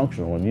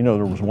functional. And you know,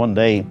 there was one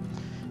day,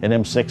 an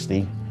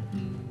M60,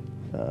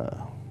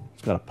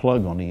 it's got a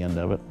plug on the end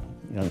of it.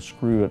 You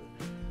unscrew it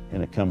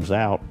and it comes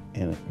out,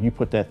 and if you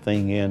put that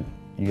thing in,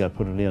 you got to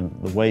put it in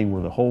the way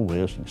where the hole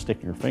is. You can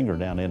stick your finger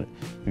down in it.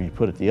 If you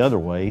put it the other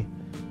way,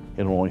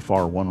 it'll only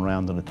fire one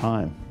round at a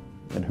time.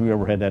 And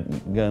whoever had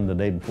that gun the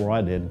day before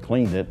I did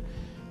cleaned it,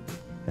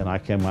 and I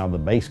came out of the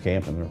base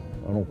camp in an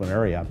open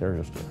area out there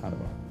just to kind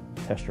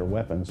of test your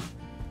weapons,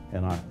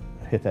 and I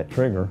hit that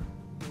trigger,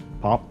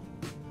 pop.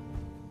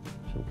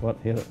 So what,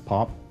 hit it,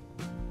 pop,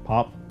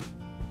 pop.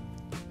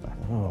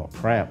 Oh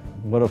crap,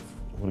 what if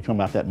we come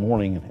out that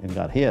morning and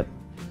got hit?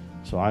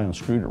 So I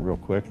unscrewed it real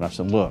quick, and I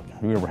said, look,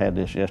 whoever had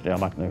this yesterday, I'd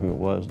like to know who it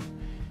was.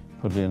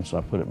 Put it in, so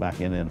I put it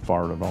back in and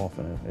fired it off,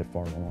 and it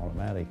fired on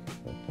automatic.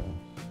 But,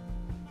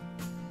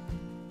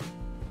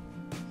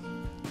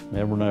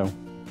 never know.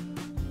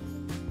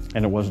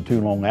 And it wasn't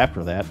too long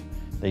after that,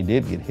 they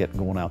did get hit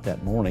going out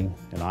that morning,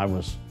 and I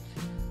was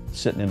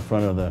sitting in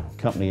front of the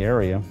company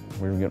area.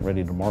 We were getting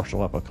ready to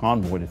marshal up a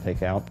convoy to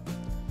take out.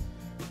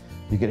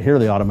 You could hear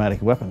the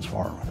automatic weapons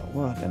fire. I thought,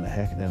 what in the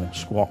heck? And then a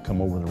squawk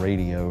come over the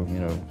radio, you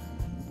know,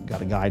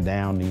 got a guy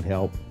down, need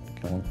help.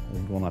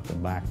 Going up the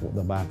back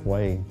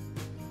way.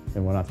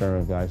 And went out there,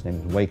 a guy's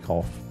name was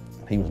Wakehoff.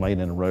 He was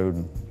laying in the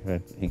road,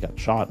 and he got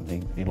shot,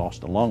 and he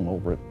lost a lung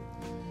over it.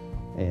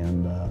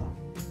 And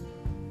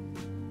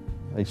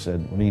they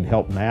said, we need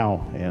help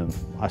now. And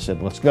I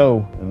said, let's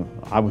go. And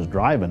I was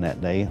driving that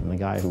day, and the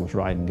guy who was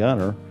riding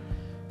gunner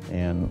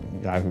and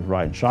the guy who was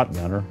riding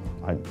shotgunner,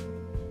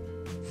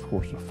 of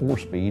course, a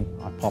 4-speed,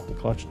 I popped the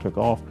clutch, took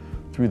off,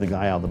 threw the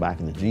guy out of the back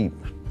of the Jeep.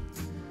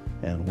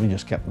 And we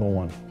just kept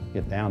going,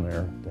 get down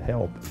there to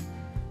help.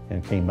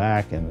 And came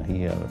back, and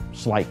he had a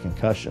slight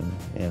concussion,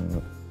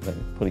 and they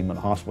put him in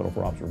the hospital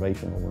for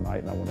observation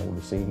overnight, and I went over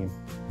to see him.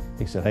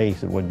 He said, hey, he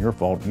said, it wasn't your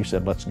fault. You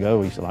said, let's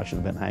go. He said, I should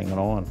have been hanging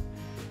on.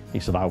 He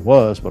said, I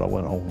was, but I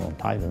wasn't holding on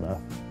tight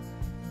enough.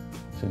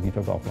 He said, you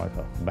took off like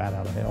a bat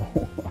out of hell.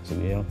 I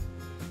said, yeah.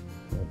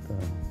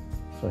 But,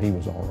 so he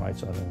was all right.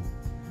 So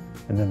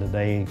and then the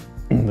day,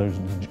 those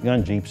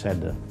gun Jeeps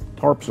had the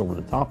tarps over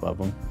the top of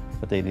them,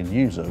 but they didn't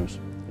use those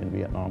in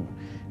Vietnam.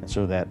 And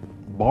so that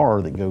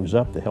bar that goes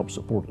up to help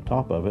support the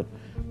top of it,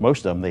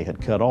 most of them they had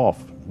cut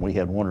off. We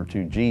had 1 or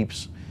 2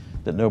 Jeeps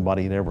that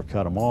nobody had ever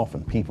cut them off,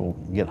 and people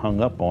get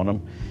hung up on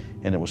them,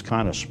 and it was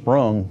kind of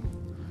sprung.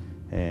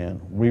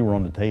 And we were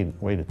on the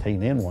way to Tay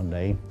In one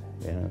day,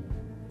 and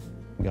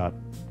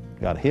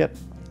got hit.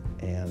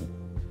 And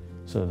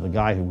so the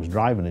guy who was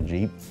driving the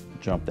Jeep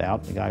jumped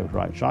out. The guy who was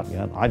riding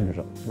shotgun, I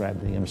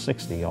grabbed the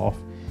M60 off,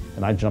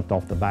 and I jumped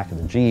off the back of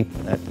the Jeep,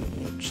 and that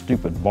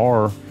stupid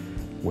bar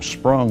was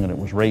sprung, and it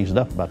was raised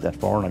up about that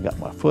far, and I got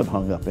my foot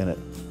hung up in it.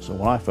 So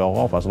when I fell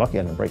off, I was lucky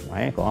I didn't break my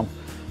ankle.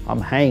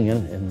 I'm hanging,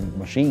 and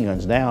machine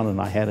gun's down,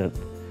 and I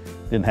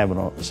didn't have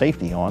a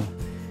safety on,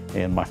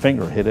 and my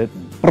finger hit it,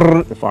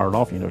 and it fired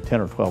off, 10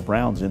 or 12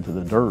 rounds into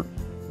the dirt,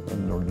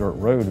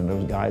 road, and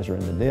those guys are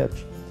in the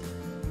ditch.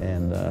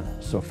 And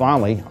so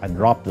finally, I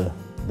dropped the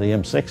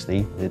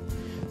M60.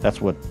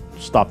 That's what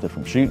stopped it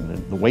from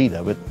shooting. The weight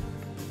of it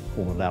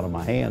pulled it out of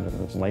my hand, and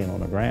it was laying on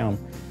the ground.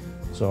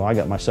 So I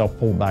got myself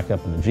pulled back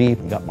up in the Jeep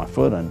and got my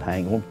foot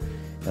untangled,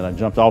 And I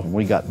jumped off, and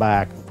we got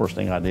back. First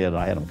thing I did,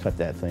 I had them cut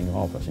that thing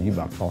off. I said, you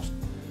about caused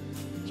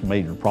some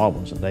major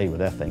problems today with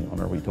that thing on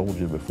there. We told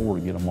you before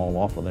to get them all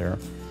off of there.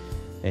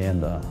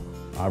 And I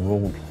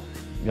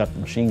got the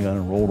machine gun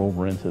and rolled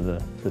over into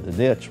the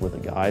ditch with the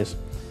guys.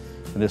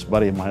 And this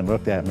buddy of mine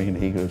looked at me and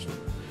he goes,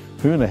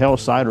 who in the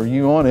hell's side are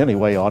you on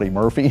anyway, Audie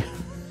Murphy?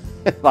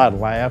 And I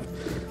laughed.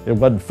 It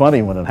wasn't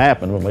funny when it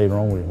happened, but later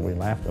on we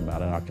laughed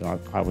about it.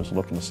 I was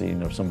looking to see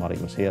if somebody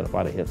was hit. If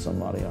I'd have hit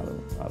somebody, I'd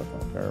have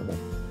felt terrible.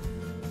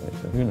 They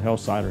said, who in the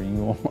hell's side are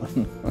you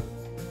on?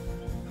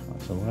 I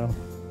said, well,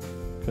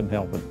 couldn't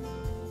help it.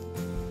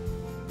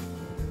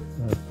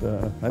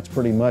 But that's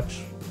pretty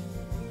much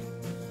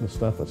the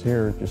stuff that's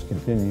here. It just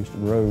continues to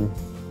grow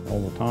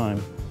all the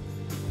time.